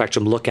political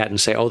spectrum look at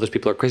and say, oh, those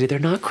people are crazy. They're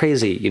not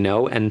crazy, and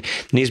there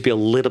needs to be a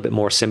little bit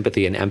more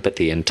sympathy and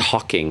empathy and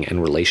talking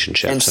and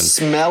relationships. And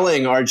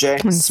smelling,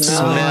 RJ.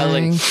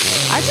 Smelling.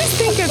 I just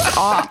think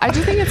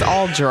it's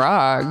all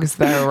drugs,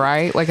 though,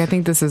 right? Like, I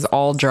think this is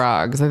all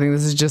drugs. I think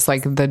this is just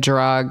like the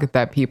drug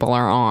that people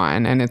are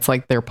on, and it's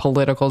like their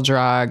political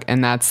drug,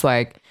 and that's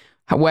like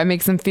what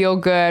makes them feel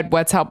good,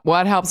 what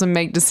helps them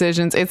make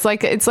decisions. It's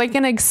like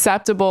an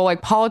acceptable,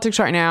 like, politics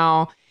right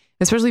now,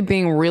 especially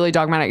being really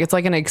dogmatic, it's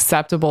like an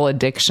acceptable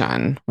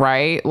addiction,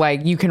 right?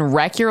 Like, you can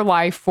wreck your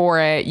life for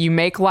it. You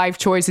make life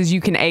choices.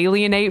 You can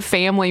alienate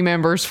family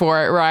members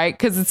for it, right?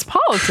 Because it's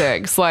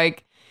politics.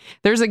 Like,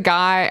 there's a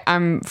guy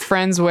I'm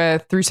friends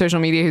with through social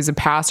media who's a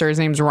pastor. His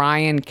name's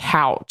Ryan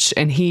Couch.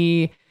 And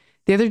the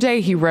other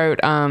day he wrote,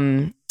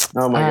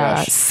 oh my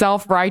gosh.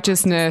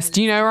 Self-righteousness.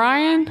 Do you know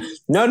Ryan?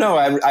 No.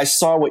 I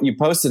saw what you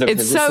posted.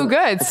 It's so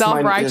good.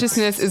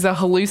 Self-righteousness is a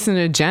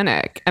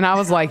hallucinogenic. And I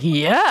was like,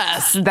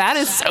 yes, that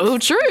is so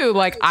true.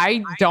 Like,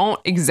 I don't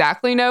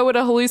exactly know what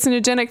a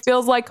hallucinogenic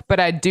feels like, but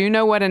I do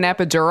know what an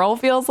epidural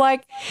feels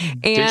like.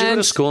 And did you go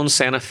to school in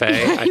Santa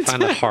Fe? I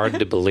find it hard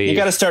to believe. You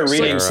got to start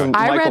reading some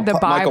I read the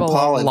Bible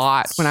a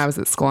lot when I was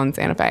at school in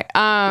Santa Fe.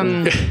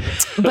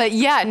 But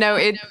yeah, no,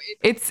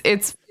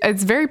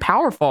 it's very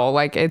powerful.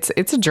 Like, it's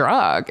a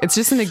drug. It's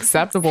just an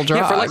acceptable drug.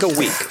 Yeah, for like a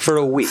week. For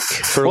a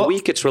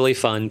week, it's really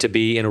fun to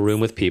be in a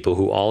room with people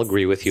who all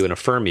agree with you and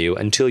affirm you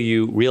until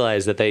you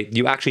realize that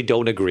you actually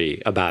don't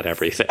agree about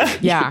everything.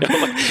 Yeah.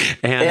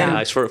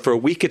 And for a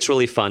week, it's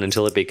really fun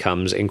until it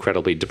becomes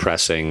incredibly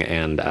depressing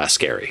and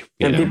scary.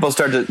 And people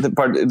start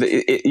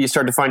you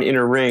start to find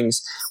inner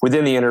rings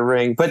within the inner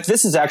ring. But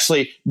this is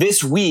actually,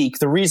 this week,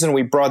 the reason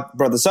we brought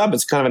this up,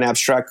 it's kind of an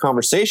abstract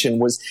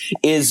conversation,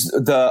 is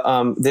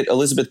that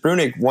Elizabeth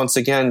Brunig, once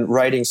again,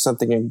 writing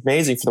something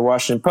amazing for the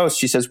Washington Post.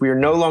 She says, we are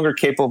no longer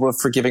capable of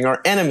forgiving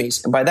our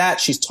enemies. And by that,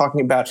 she's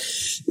talking about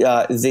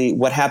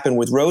what happened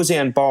with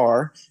Roseanne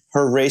Barr,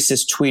 her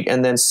racist tweet,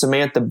 and then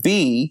Samantha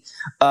Bee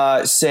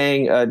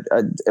saying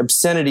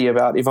obscenity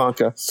about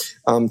Ivanka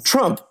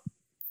Trump.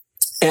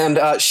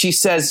 And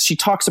she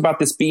talks about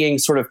this being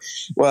sort of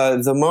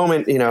the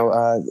moment,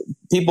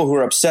 people who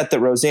are upset that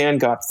Roseanne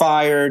got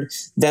fired.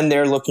 Then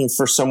they're looking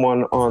for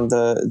someone on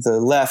the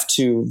left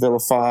to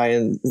vilify,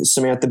 and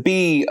Samantha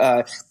Bee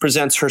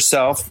presents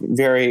herself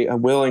very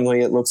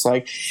willingly, it looks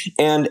like.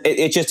 And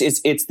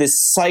it's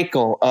this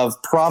cycle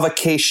of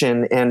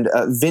provocation and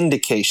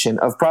vindication,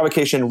 of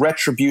provocation,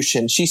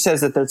 retribution. She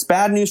says that that's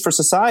bad news for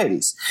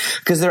societies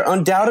because they're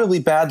undoubtedly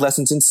bad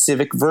lessons in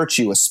civic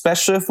virtue,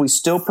 especially if we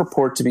still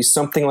purport to be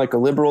something like a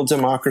liberal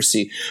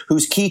democracy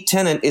whose key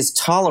tenet is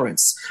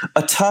tolerance,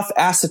 a tough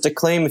asset to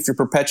claim if you're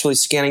perpetually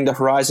scanning the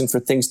horizon for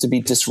things to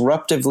be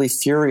disruptively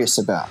furious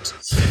about.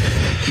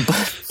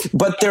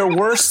 But they're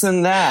worse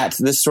than that,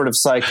 this sort of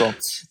cycle.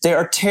 They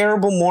are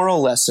terrible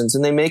moral lessons,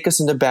 and they make us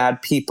into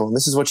bad people. And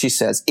this is what she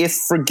says. If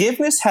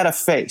forgiveness had a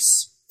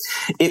face,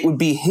 it would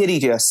be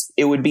hideous.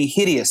 It would be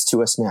hideous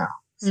to us now.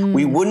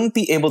 We wouldn't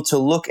be able to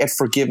look at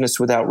forgiveness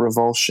without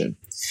revulsion,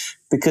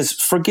 because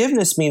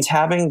forgiveness means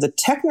having the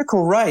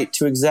technical right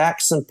to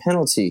exact some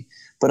penalty,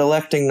 but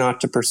electing not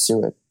to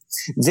pursue it.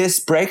 This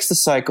breaks the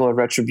cycle of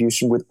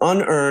retribution with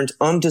unearned,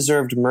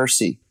 undeserved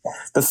mercy.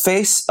 The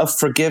face of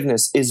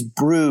forgiveness is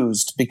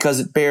bruised because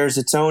it bears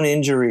its own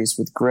injuries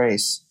with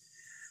grace.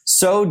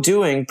 So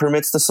doing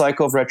permits the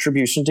cycle of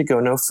retribution to go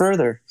no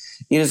further.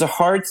 It is a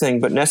hard thing,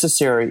 but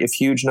necessary if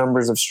huge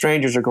numbers of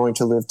strangers are going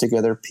to live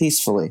together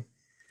peacefully.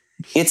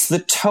 It's the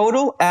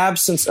total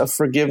absence of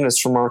forgiveness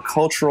from our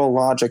cultural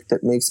logic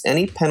that makes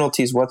any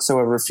penalties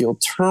whatsoever feel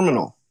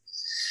terminal.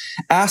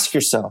 Ask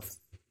yourself,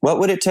 what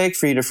would it take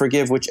for you to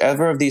forgive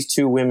whichever of these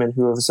two women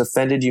who has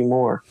offended you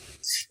more?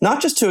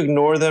 Not just to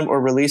ignore them or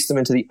release them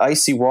into the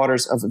icy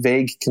waters of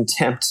vague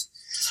contempt,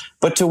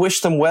 but to wish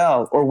them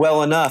well or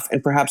well enough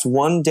and perhaps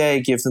one day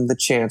give them the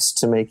chance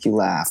to make you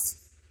laugh.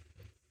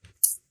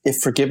 If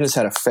forgiveness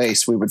had a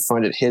face, we would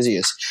find it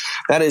hideous.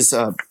 That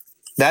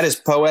is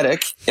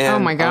poetic and oh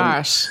my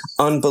gosh,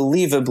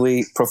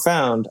 unbelievably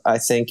profound, I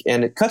think.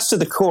 And it cuts to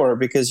the core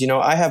because,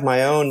 I have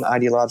my own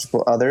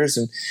ideological others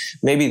and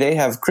maybe they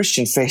have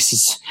Christian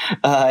faces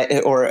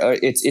or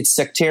it's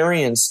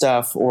sectarian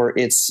stuff or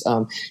it's,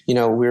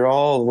 we're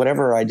all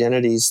whatever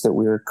identities that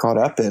we're caught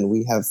up in.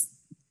 We have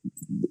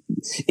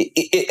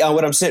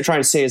what I'm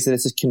trying to say is that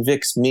it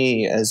convicts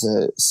me as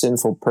a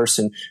sinful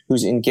person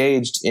who's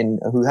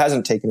who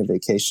hasn't taken a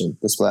vacation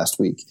this last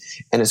week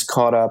and is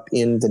caught up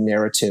in the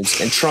narratives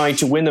and trying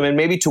to win them, and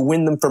maybe to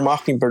win them for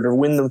Mockingbird or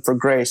win them for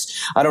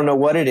Grace. I don't know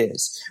what it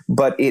is,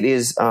 but it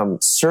is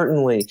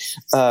certainly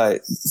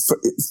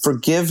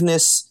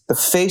forgiveness. The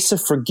face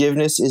of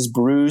forgiveness is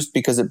bruised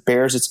because it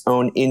bears its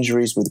own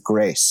injuries with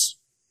grace.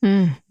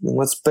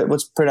 Let's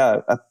put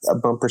out a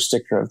bumper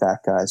sticker of that,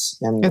 guys.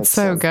 And it's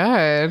so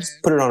good.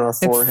 Put it on our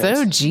foreheads. It's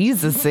so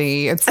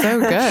Jesus-y. It's so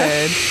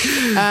good.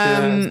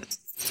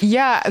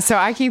 Yeah. So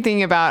I keep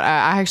thinking about,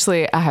 I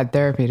had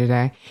therapy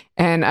today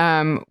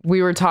and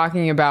we were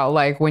talking about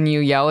like when you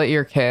yell at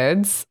your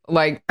kids,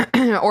 like,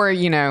 or,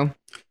 I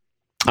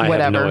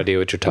whatever. have no idea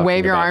what you're talking about.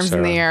 Wave your arms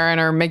Sarah. in the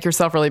air or make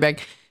yourself really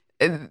big.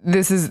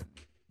 This is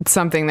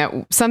something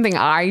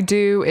I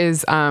do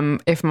is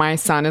if my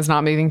son is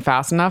not moving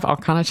fast enough, I'll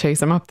kind of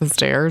chase him up the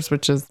stairs,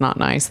 which is not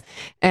nice.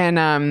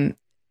 And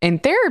in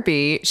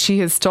therapy, she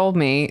has told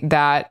me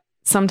that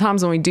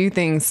sometimes when we do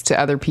things to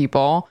other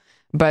people,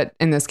 but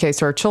in this case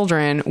to our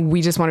children,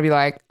 we just want to be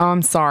like, oh,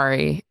 I'm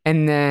sorry,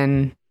 and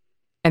then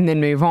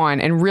move on.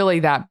 And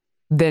really that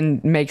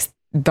then makes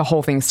the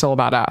whole thing still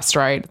about us,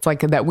 right? It's like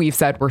that we've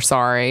said we're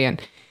sorry.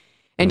 And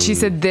she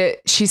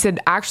said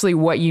actually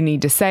what you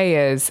need to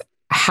say is,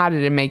 how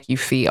did it make you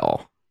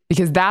feel?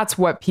 Because that's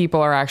what people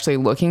are actually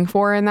looking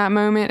for in that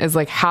moment is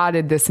like, how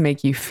did this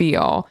make you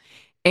feel?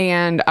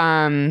 And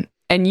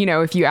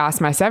if you ask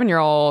my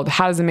 7-year-old,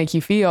 how does it make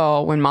you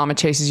feel when mama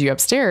chases you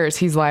upstairs?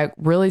 He's like,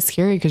 really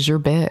scary because you're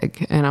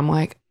big. And I'm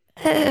like,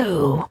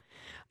 oh.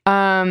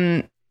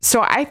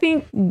 So I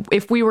think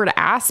if we were to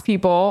ask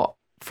people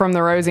from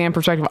the Roseanne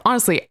perspective,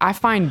 honestly, I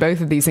find both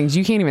of these things,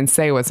 you can't even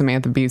say what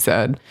Samantha Bee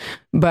said,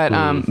 but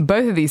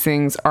both of these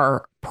things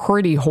are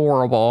pretty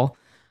horrible.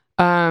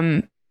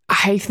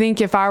 I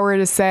think if I were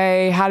to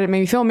say, how did it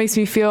make me feel? It makes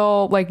me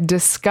feel like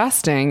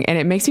disgusting. And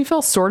it makes me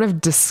feel sort of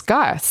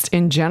disgust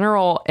in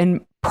general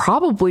and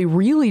probably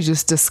really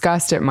just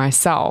disgust at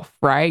myself,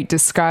 right?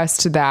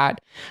 Disgust that,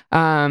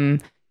 I'm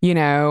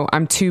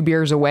 2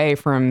 beers away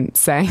from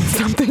saying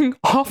something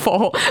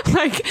awful,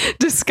 like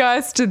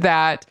disgust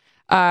that,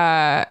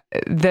 that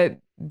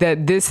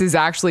this is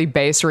actually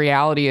base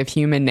reality of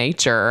human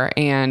nature.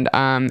 And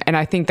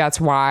I think that's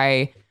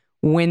why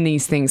when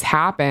these things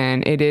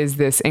happen, it is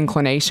this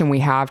inclination we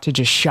have to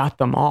just shut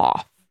them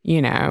off,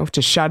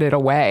 to shut it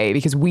away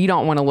because we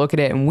don't want to look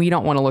at it and we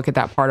don't want to look at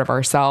that part of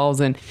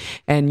ourselves. And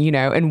we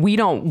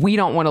don't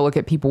want to look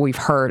at people we've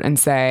hurt and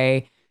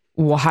say,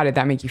 well, how did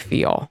that make you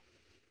feel?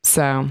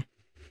 So.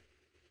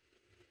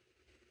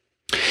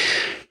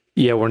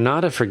 Yeah, we're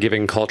not a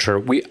forgiving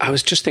culture. I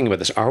was just thinking about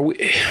this.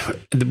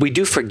 We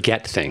do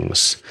forget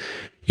things.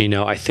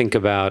 I think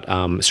about,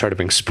 sorry to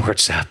bring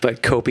sports up,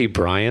 but Kobe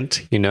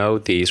Bryant,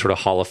 the sort of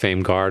Hall of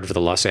Fame guard for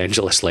the Los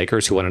Angeles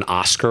Lakers who won an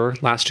Oscar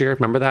last year.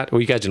 Remember that?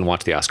 Well, you guys didn't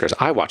watch the Oscars.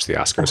 I watched the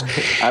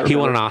Oscars. He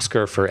won an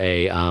Oscar for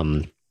a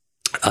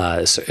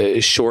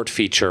short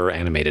feature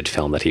animated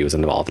film that he was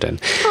involved in.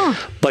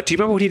 Huh. But do you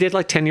remember what he did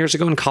like 10 years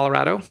ago in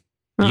Colorado?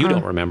 You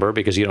don't remember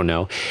because you don't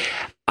know.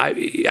 I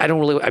don't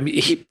really, I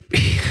mean,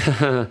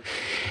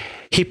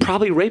 he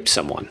probably raped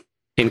someone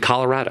in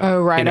Colorado.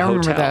 Oh, right. I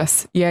remember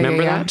this. Yeah,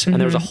 remember that? Mm-hmm. And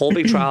there was a whole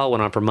big trial,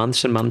 went on for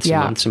months and months and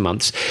months and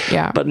months.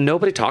 Yeah. But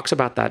nobody talks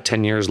about that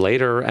 10 years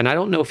later. And I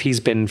don't know if he's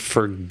been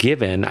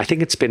forgiven. I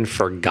think it's been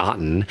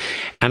forgotten.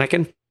 And I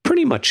can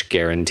pretty much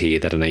guarantee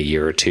that in a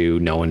year or two,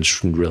 no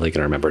one's really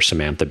going to remember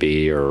Samantha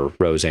Bee or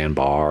Roseanne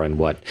Barr and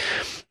what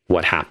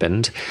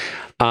happened.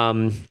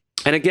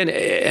 And again,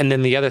 and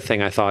then the other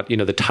thing I thought,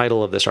 the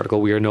title of this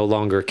article, we are no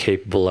longer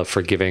capable of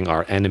forgiving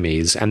our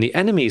enemies. And the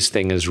enemies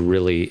thing is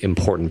really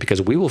important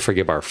because we will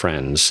forgive our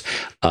friends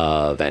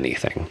of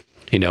anything.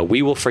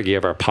 We will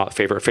forgive our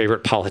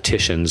favorite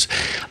politicians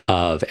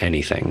of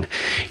anything.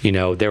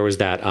 There was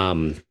that,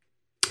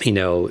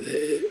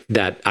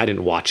 that I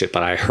didn't watch it,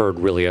 but I heard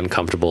really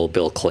uncomfortable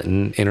Bill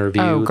Clinton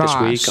interview this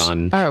week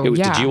on.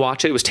 Did you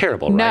watch it? It was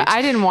terrible, right? No,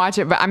 I didn't watch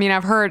it, but I mean,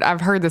 I've heard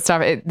the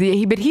stuff.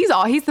 But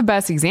he's the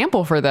best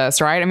example for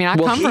this, right? I mean, I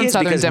come from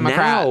Southern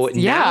Democrats.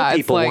 Now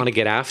people want to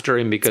get after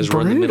him because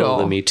we're in the middle of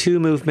the Me Too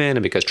movement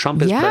and because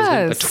Trump is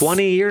president. But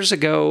 20 years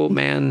ago,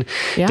 man,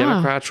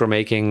 Democrats were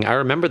making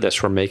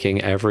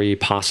every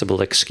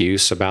possible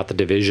excuse about the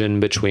division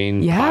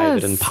between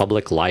private and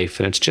public life,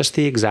 and it's just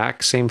the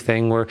exact same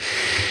thing where,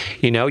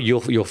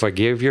 you'll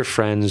forgive your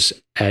friends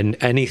and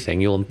anything.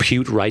 You'll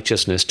impute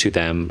righteousness to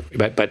them,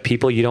 but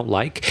people you don't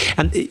like,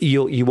 and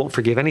you won't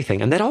forgive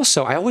anything. And then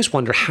also, I always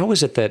wonder, how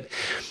is it that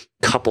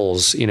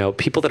couples,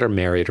 people that are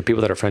married or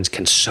people that are friends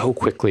can so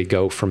quickly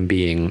go from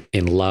being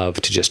in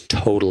love to just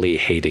totally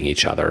hating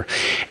each other?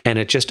 And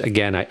it just,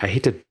 again, I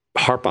hate to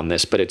harp on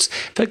this, but I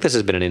feel like this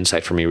has been an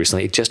insight for me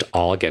recently. It just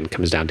all, again,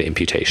 comes down to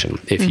imputation.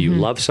 If you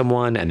love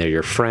someone and they're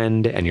your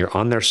friend and you're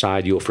on their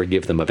side, you will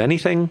forgive them of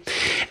anything.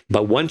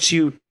 But once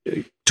you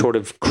sort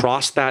of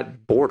cross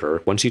that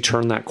border, once you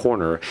turn that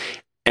corner,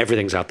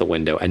 everything's out the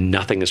window and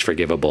nothing is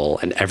forgivable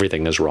and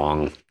everything is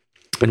wrong.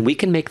 And we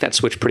can make that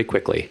switch pretty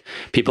quickly.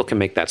 People can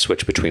make that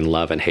switch between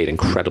love and hate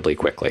incredibly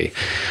quickly.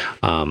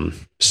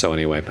 So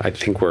anyway, I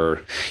think we're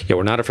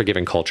not a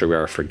forgiving culture. We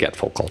are a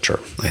forgetful culture,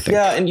 I think.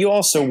 Yeah, and you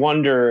also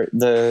wonder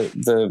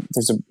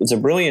it's a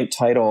brilliant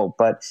title,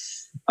 but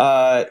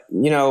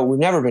we've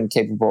never been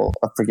capable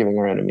of forgiving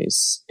our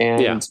enemies.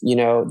 And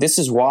this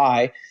is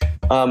why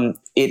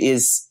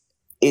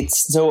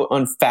it's so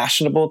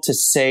unfashionable to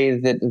say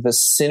that the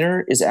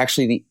sinner is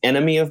actually the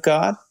enemy of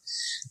God.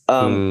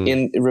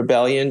 In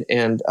rebellion,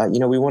 and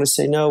we want to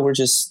say no, we're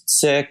just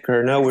sick,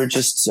 or no, we're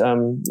just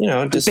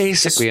just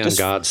basically on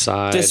God's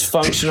side,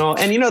 dysfunctional.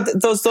 And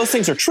those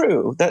things are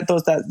true.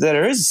 That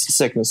there is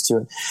sickness to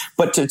it,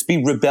 but to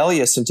be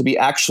rebellious and to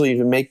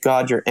make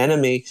God your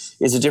enemy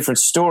is a different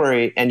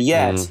story. And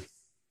yet,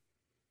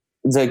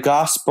 the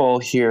gospel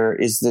here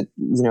is that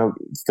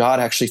God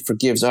actually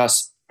forgives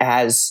us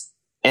as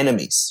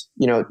enemies,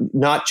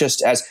 not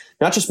just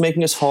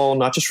making us whole,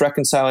 not just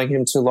reconciling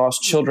him to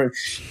lost children,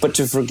 but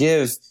to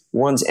forgive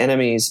one's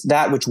enemies,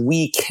 that which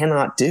we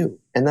cannot do,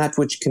 and that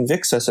which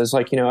convicts us as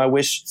I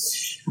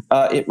wish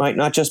it might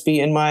not just be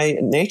in my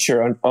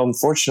nature,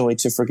 unfortunately,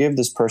 to forgive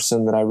this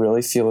person that I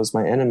really feel is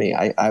my enemy.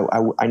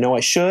 I know I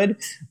should,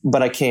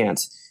 but I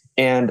can't.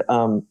 And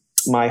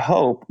my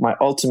hope, my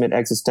ultimate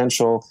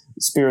existential,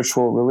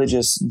 spiritual,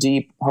 religious,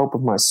 deep hope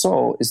of my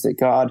soul is that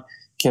God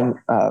can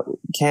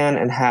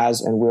and has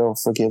and will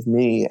forgive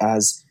me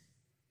as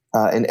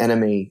an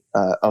enemy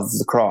of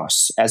the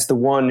cross, as the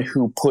one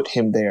who put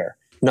him there,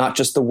 not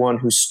just the one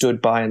who stood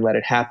by and let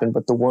it happen,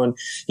 but the one,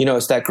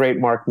 it's that great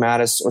Mark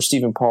Mattis or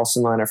Stephen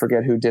Paulson line. I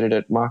forget who did it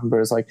at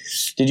Mockingbird. It's like,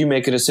 did you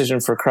make a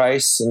decision for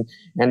Christ?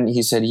 And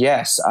he said,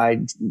 yes,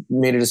 I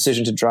made a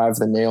decision to drive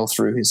the nail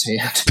through his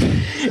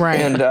hand.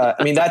 Right. And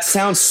that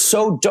sounds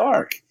so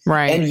dark.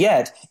 Right. And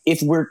yet,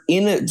 if we're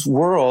in a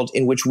world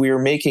in which we are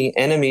making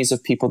enemies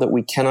of people that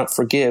we cannot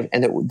forgive,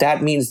 and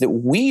that means that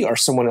we are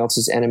someone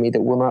else's enemy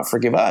that will not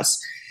forgive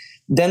us,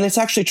 then it's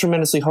actually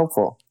tremendously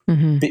hopeful.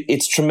 Mm-hmm.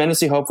 It's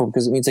tremendously hopeful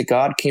because it means that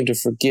God came to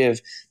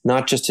forgive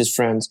not just his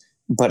friends,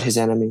 but his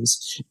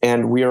enemies.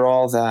 And we are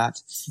all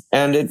that.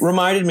 And it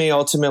reminded me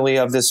ultimately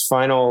of this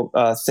final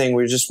thing.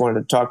 We just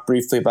wanted to talk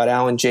briefly about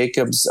Alan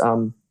Jacobs'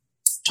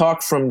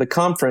 talk from the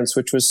conference,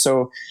 which was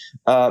so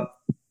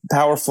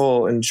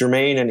powerful and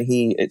germane, and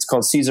it's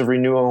called Seeds of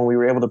Renewal, and we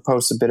were able to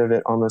post a bit of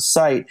it on the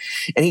site.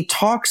 And he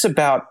talks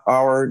about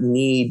our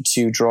need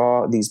to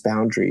draw these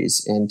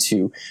boundaries and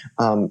to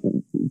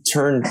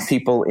turn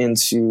people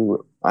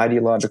into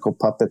ideological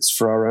puppets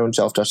for our own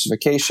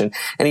self-justification.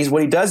 And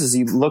what he does is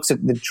he looks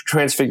at the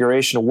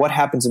transfiguration of what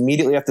happens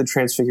immediately after the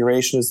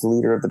transfiguration as the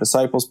leader of the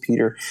disciples.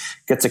 Peter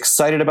gets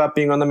excited about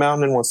being on the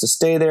mountain and wants to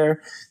stay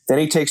there. Then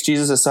he takes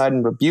Jesus aside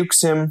and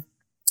rebukes him.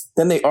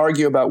 Then they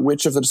argue about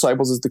which of the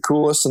disciples is the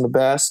coolest and the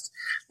best.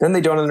 Then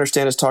they don't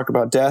understand his talk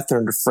about death.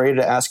 They're afraid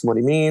to ask him what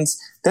he means.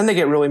 Then they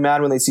get really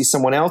mad when they see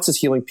someone else is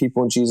healing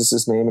people in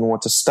Jesus' name and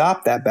want to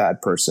stop that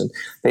bad person.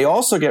 They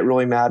also get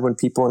really mad when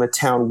people in a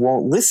town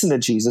won't listen to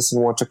Jesus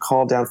and want to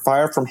call down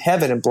fire from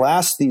heaven and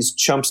blast these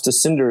chumps to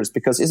cinders,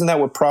 because isn't that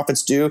what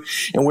prophets do?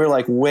 And we're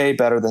like way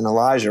better than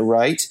Elijah,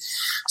 right?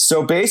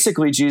 So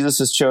basically, Jesus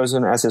has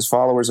chosen as his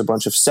followers a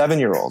bunch of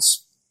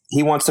 7-year-olds.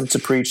 He wants them to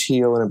preach,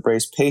 heal, and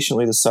embrace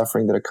patiently the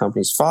suffering that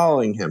accompanies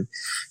following him.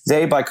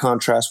 They, by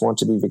contrast, want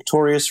to be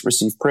victorious,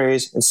 receive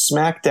praise, and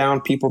smack down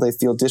people they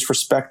feel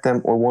disrespect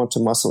them or want to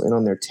muscle in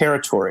on their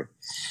territory.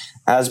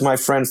 As my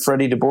friend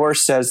Freddie DeBoer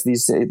says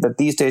these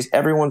days,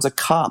 everyone's a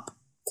cop.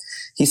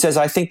 He says,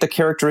 I think the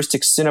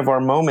characteristic sin of our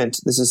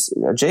moment, this is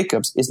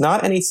Jacob's, is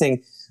not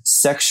anything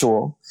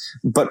sexual,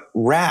 but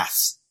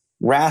wrath.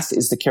 Wrath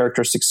is the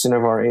characteristic sin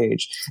of our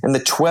age. And the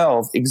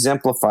 12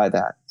 exemplify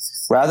that.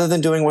 Rather than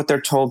doing what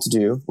they're told to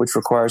do, which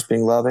requires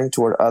being loving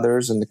toward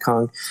others and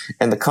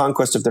the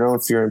conquest of their own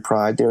fear and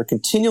pride, they are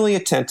continually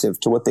attentive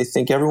to what they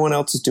think everyone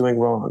else is doing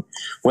wrong,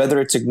 whether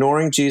it's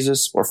ignoring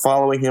Jesus or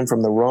following him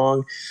from the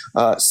wrong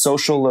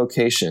social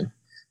location.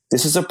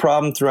 This is a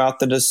problem throughout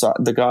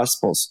the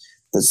Gospels.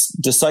 The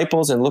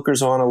disciples and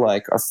lookers-on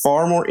alike are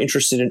far more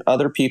interested in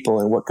other people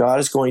and what God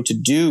is going to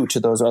do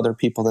to those other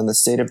people than the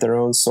state of their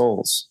own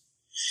souls.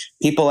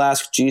 People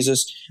ask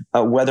Jesus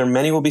whether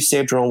many will be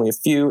saved or only a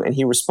few, and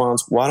he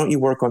responds, why don't you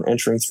work on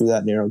entering through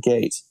that narrow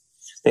gate?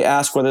 They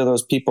ask whether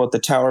those people at the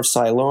Tower of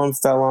Siloam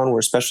fell on were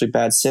especially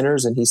bad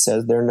sinners, and he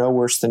says, they're no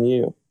worse than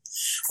you.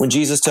 When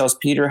Jesus tells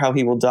Peter how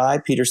he will die,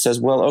 Peter says,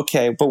 well,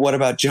 okay, but what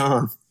about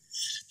John?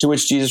 To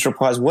which Jesus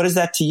replies, what is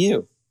that to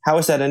you? How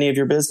is that any of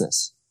your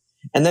business?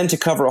 And then to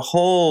cover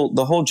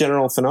the whole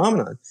general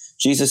phenomenon,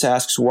 Jesus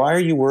asks, why are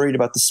you worried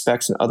about the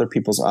specks in other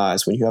people's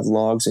eyes when you have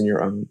logs in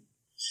your own?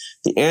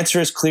 The answer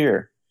is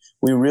clear.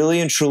 We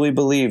really and truly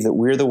believe that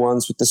we're the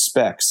ones with the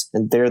specks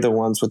and they're the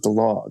ones with the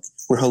log.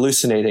 We're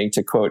hallucinating,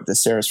 to quote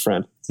Sarah's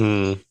friend.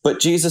 But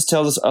Jesus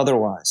tells us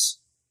otherwise.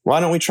 Why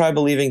don't we try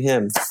believing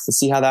him and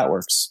see how that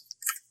works?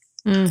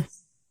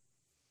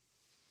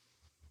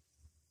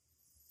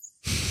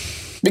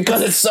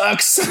 Because it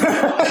sucks.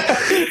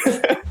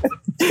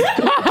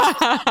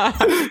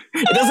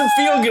 It doesn't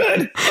feel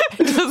good.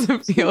 It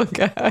doesn't feel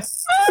good.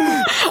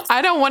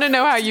 I don't want to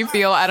know how you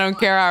feel. I don't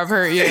care how I've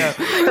hurt you.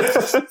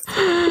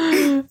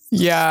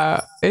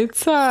 Yeah,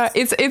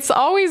 it's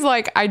always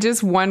like, I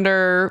just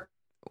wonder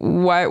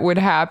what would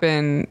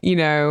happen,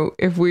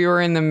 if we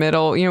were in the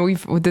middle.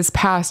 We've this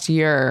past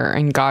year,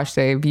 and gosh,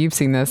 Dave, you've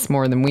seen this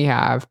more than we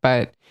have,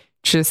 but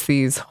just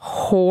these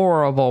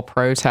horrible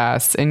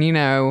protests, and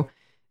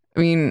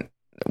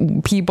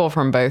people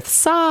from both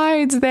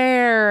sides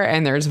there,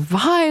 and there's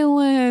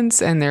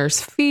violence, and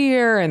there's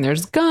fear, and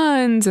there's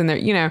guns, and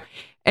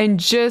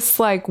and just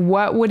like,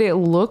 what would it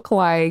look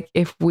like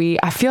if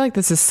I feel like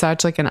this is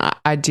such like an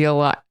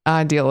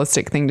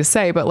idealistic thing to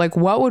say, but like,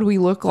 what would it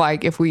look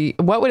like if we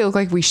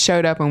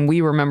showed up and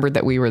we remembered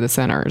that we were the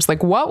sinners?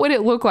 Like, what would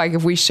it look like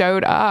if we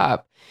showed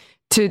up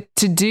to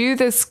do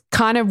this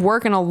kind of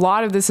work? And a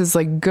lot of this is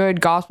like good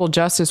gospel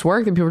justice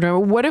work that people are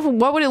doing.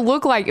 What would it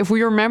look like if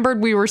we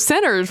remembered we were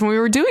sinners when we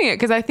were doing it?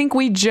 Because I think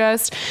we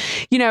just,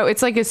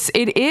 it's like,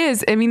 it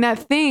is.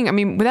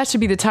 That should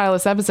be the title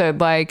of this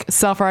episode. Like,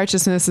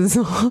 self-righteousness is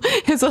a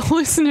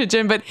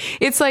hallucinogen. But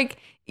it's like,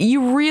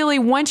 you really,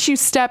 once you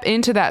step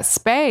into that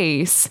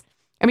space,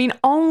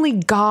 only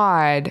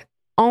God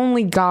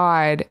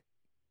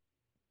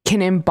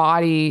can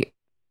embody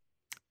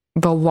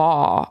the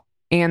law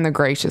and the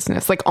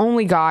graciousness. Like,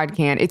 only God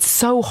can. It's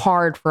so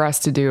hard for us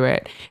to do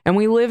it. And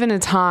we live in a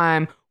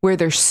time where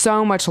there's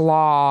so much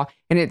law,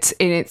 and it's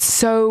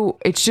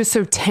just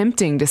so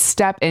tempting to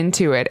step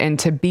into it and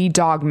to be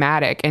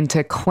dogmatic and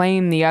to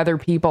claim the other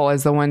people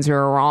as the ones who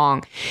are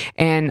wrong.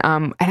 And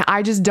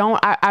I just don't,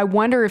 I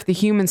wonder if the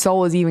human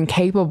soul is even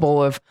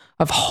capable of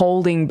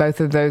holding both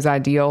of those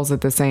ideals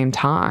at the same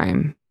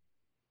time.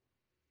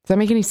 Does that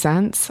make any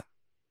sense?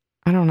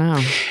 I don't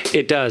know.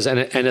 It does. And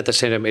at the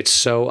same time, it's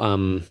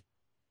so,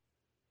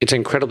 it's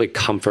incredibly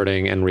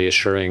comforting and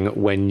reassuring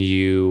when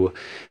you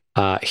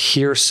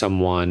hear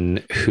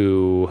someone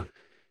who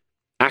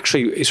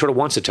actually sort of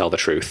wants to tell the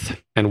truth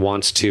and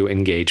wants to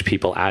engage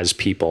people as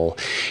people.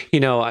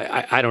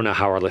 I don't know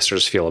how our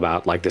listeners feel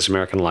about like This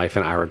American Life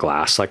and Ira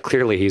Glass. Like,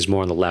 clearly he's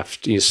more on the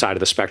left side of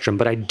the spectrum,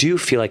 but I do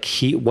feel like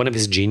one of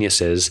his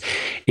geniuses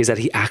is that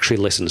he actually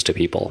listens to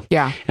people.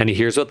 Yeah. And he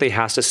hears what they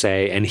has to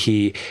say, and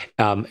he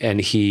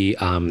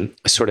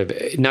sort of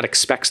not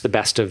expects the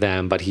best of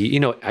them, but he,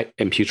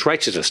 imputes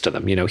righteousness to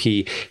them.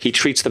 He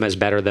treats them as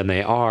better than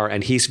they are,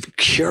 and he's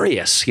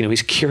curious.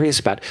 He's curious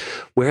about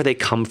where they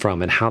come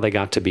from and how they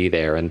got to be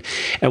there. And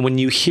when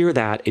you hear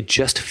that, it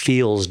just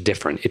feels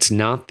different. It's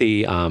not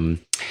the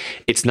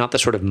it's not the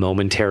sort of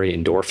momentary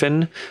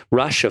endorphin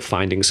rush of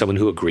finding someone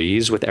who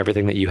agrees with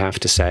everything that you have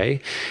to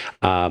say,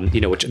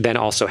 which then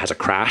also has a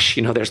crash.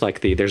 There's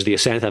the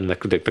ascent and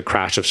the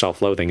crash of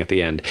self-loathing at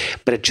the end,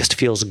 but it just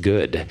feels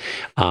good.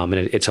 And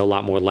it's a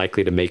lot more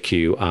likely to make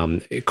you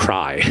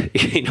cry,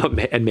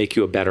 and make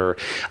you a better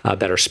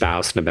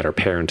spouse and a better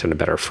parent and a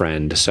better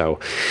friend. So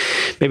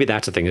maybe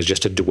that's the thing, is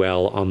just to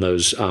dwell on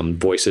those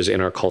voices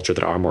in our culture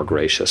that are more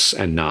gracious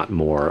and not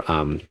more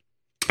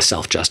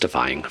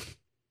self-justifying.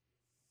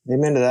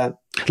 Amen to that.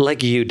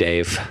 Like you,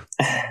 Dave.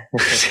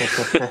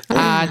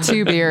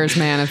 2 beers,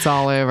 man, it's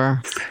all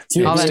over.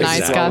 All the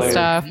nice guy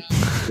stuff.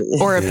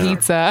 Or a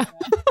pizza.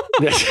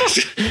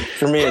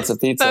 For me, it's a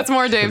pizza. That's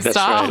more Dave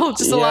style. Right.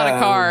 Just a lot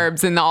of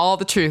carbs, and all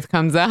the truth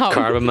comes out.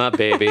 Carb them up,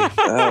 baby.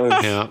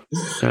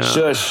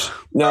 Shush.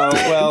 No,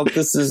 well,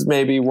 this is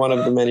maybe one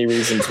of the many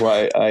reasons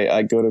why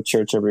I go to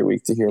church every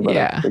week, to hear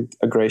about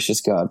a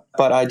gracious God.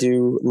 But I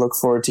do look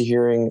forward to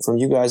hearing from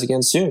you guys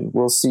again soon.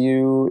 We'll see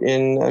you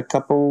in a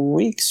couple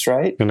weeks,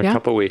 right? In a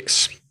couple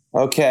weeks.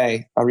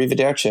 Okay.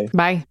 Arrivederci.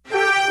 Bye.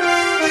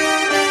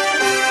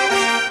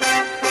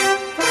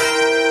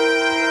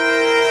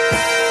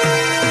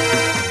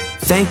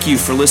 Thank you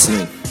for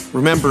listening.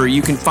 Remember,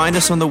 you can find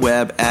us on the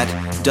web at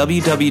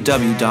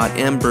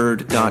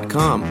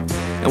www.mbird.com.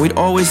 And we'd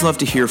always love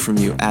to hear from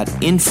you at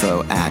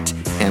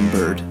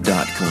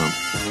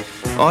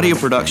info@mbird.com. Audio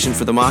production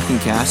for the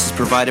Mockingcast is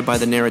provided by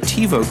the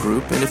Narrativo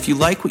Group, and if you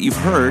like what you've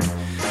heard,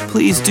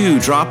 please do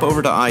drop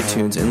over to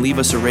iTunes and leave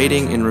us a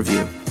rating and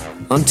review.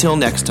 Until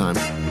next time.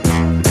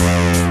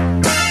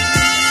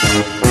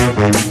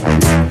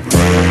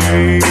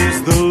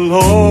 Praise the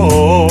Lord.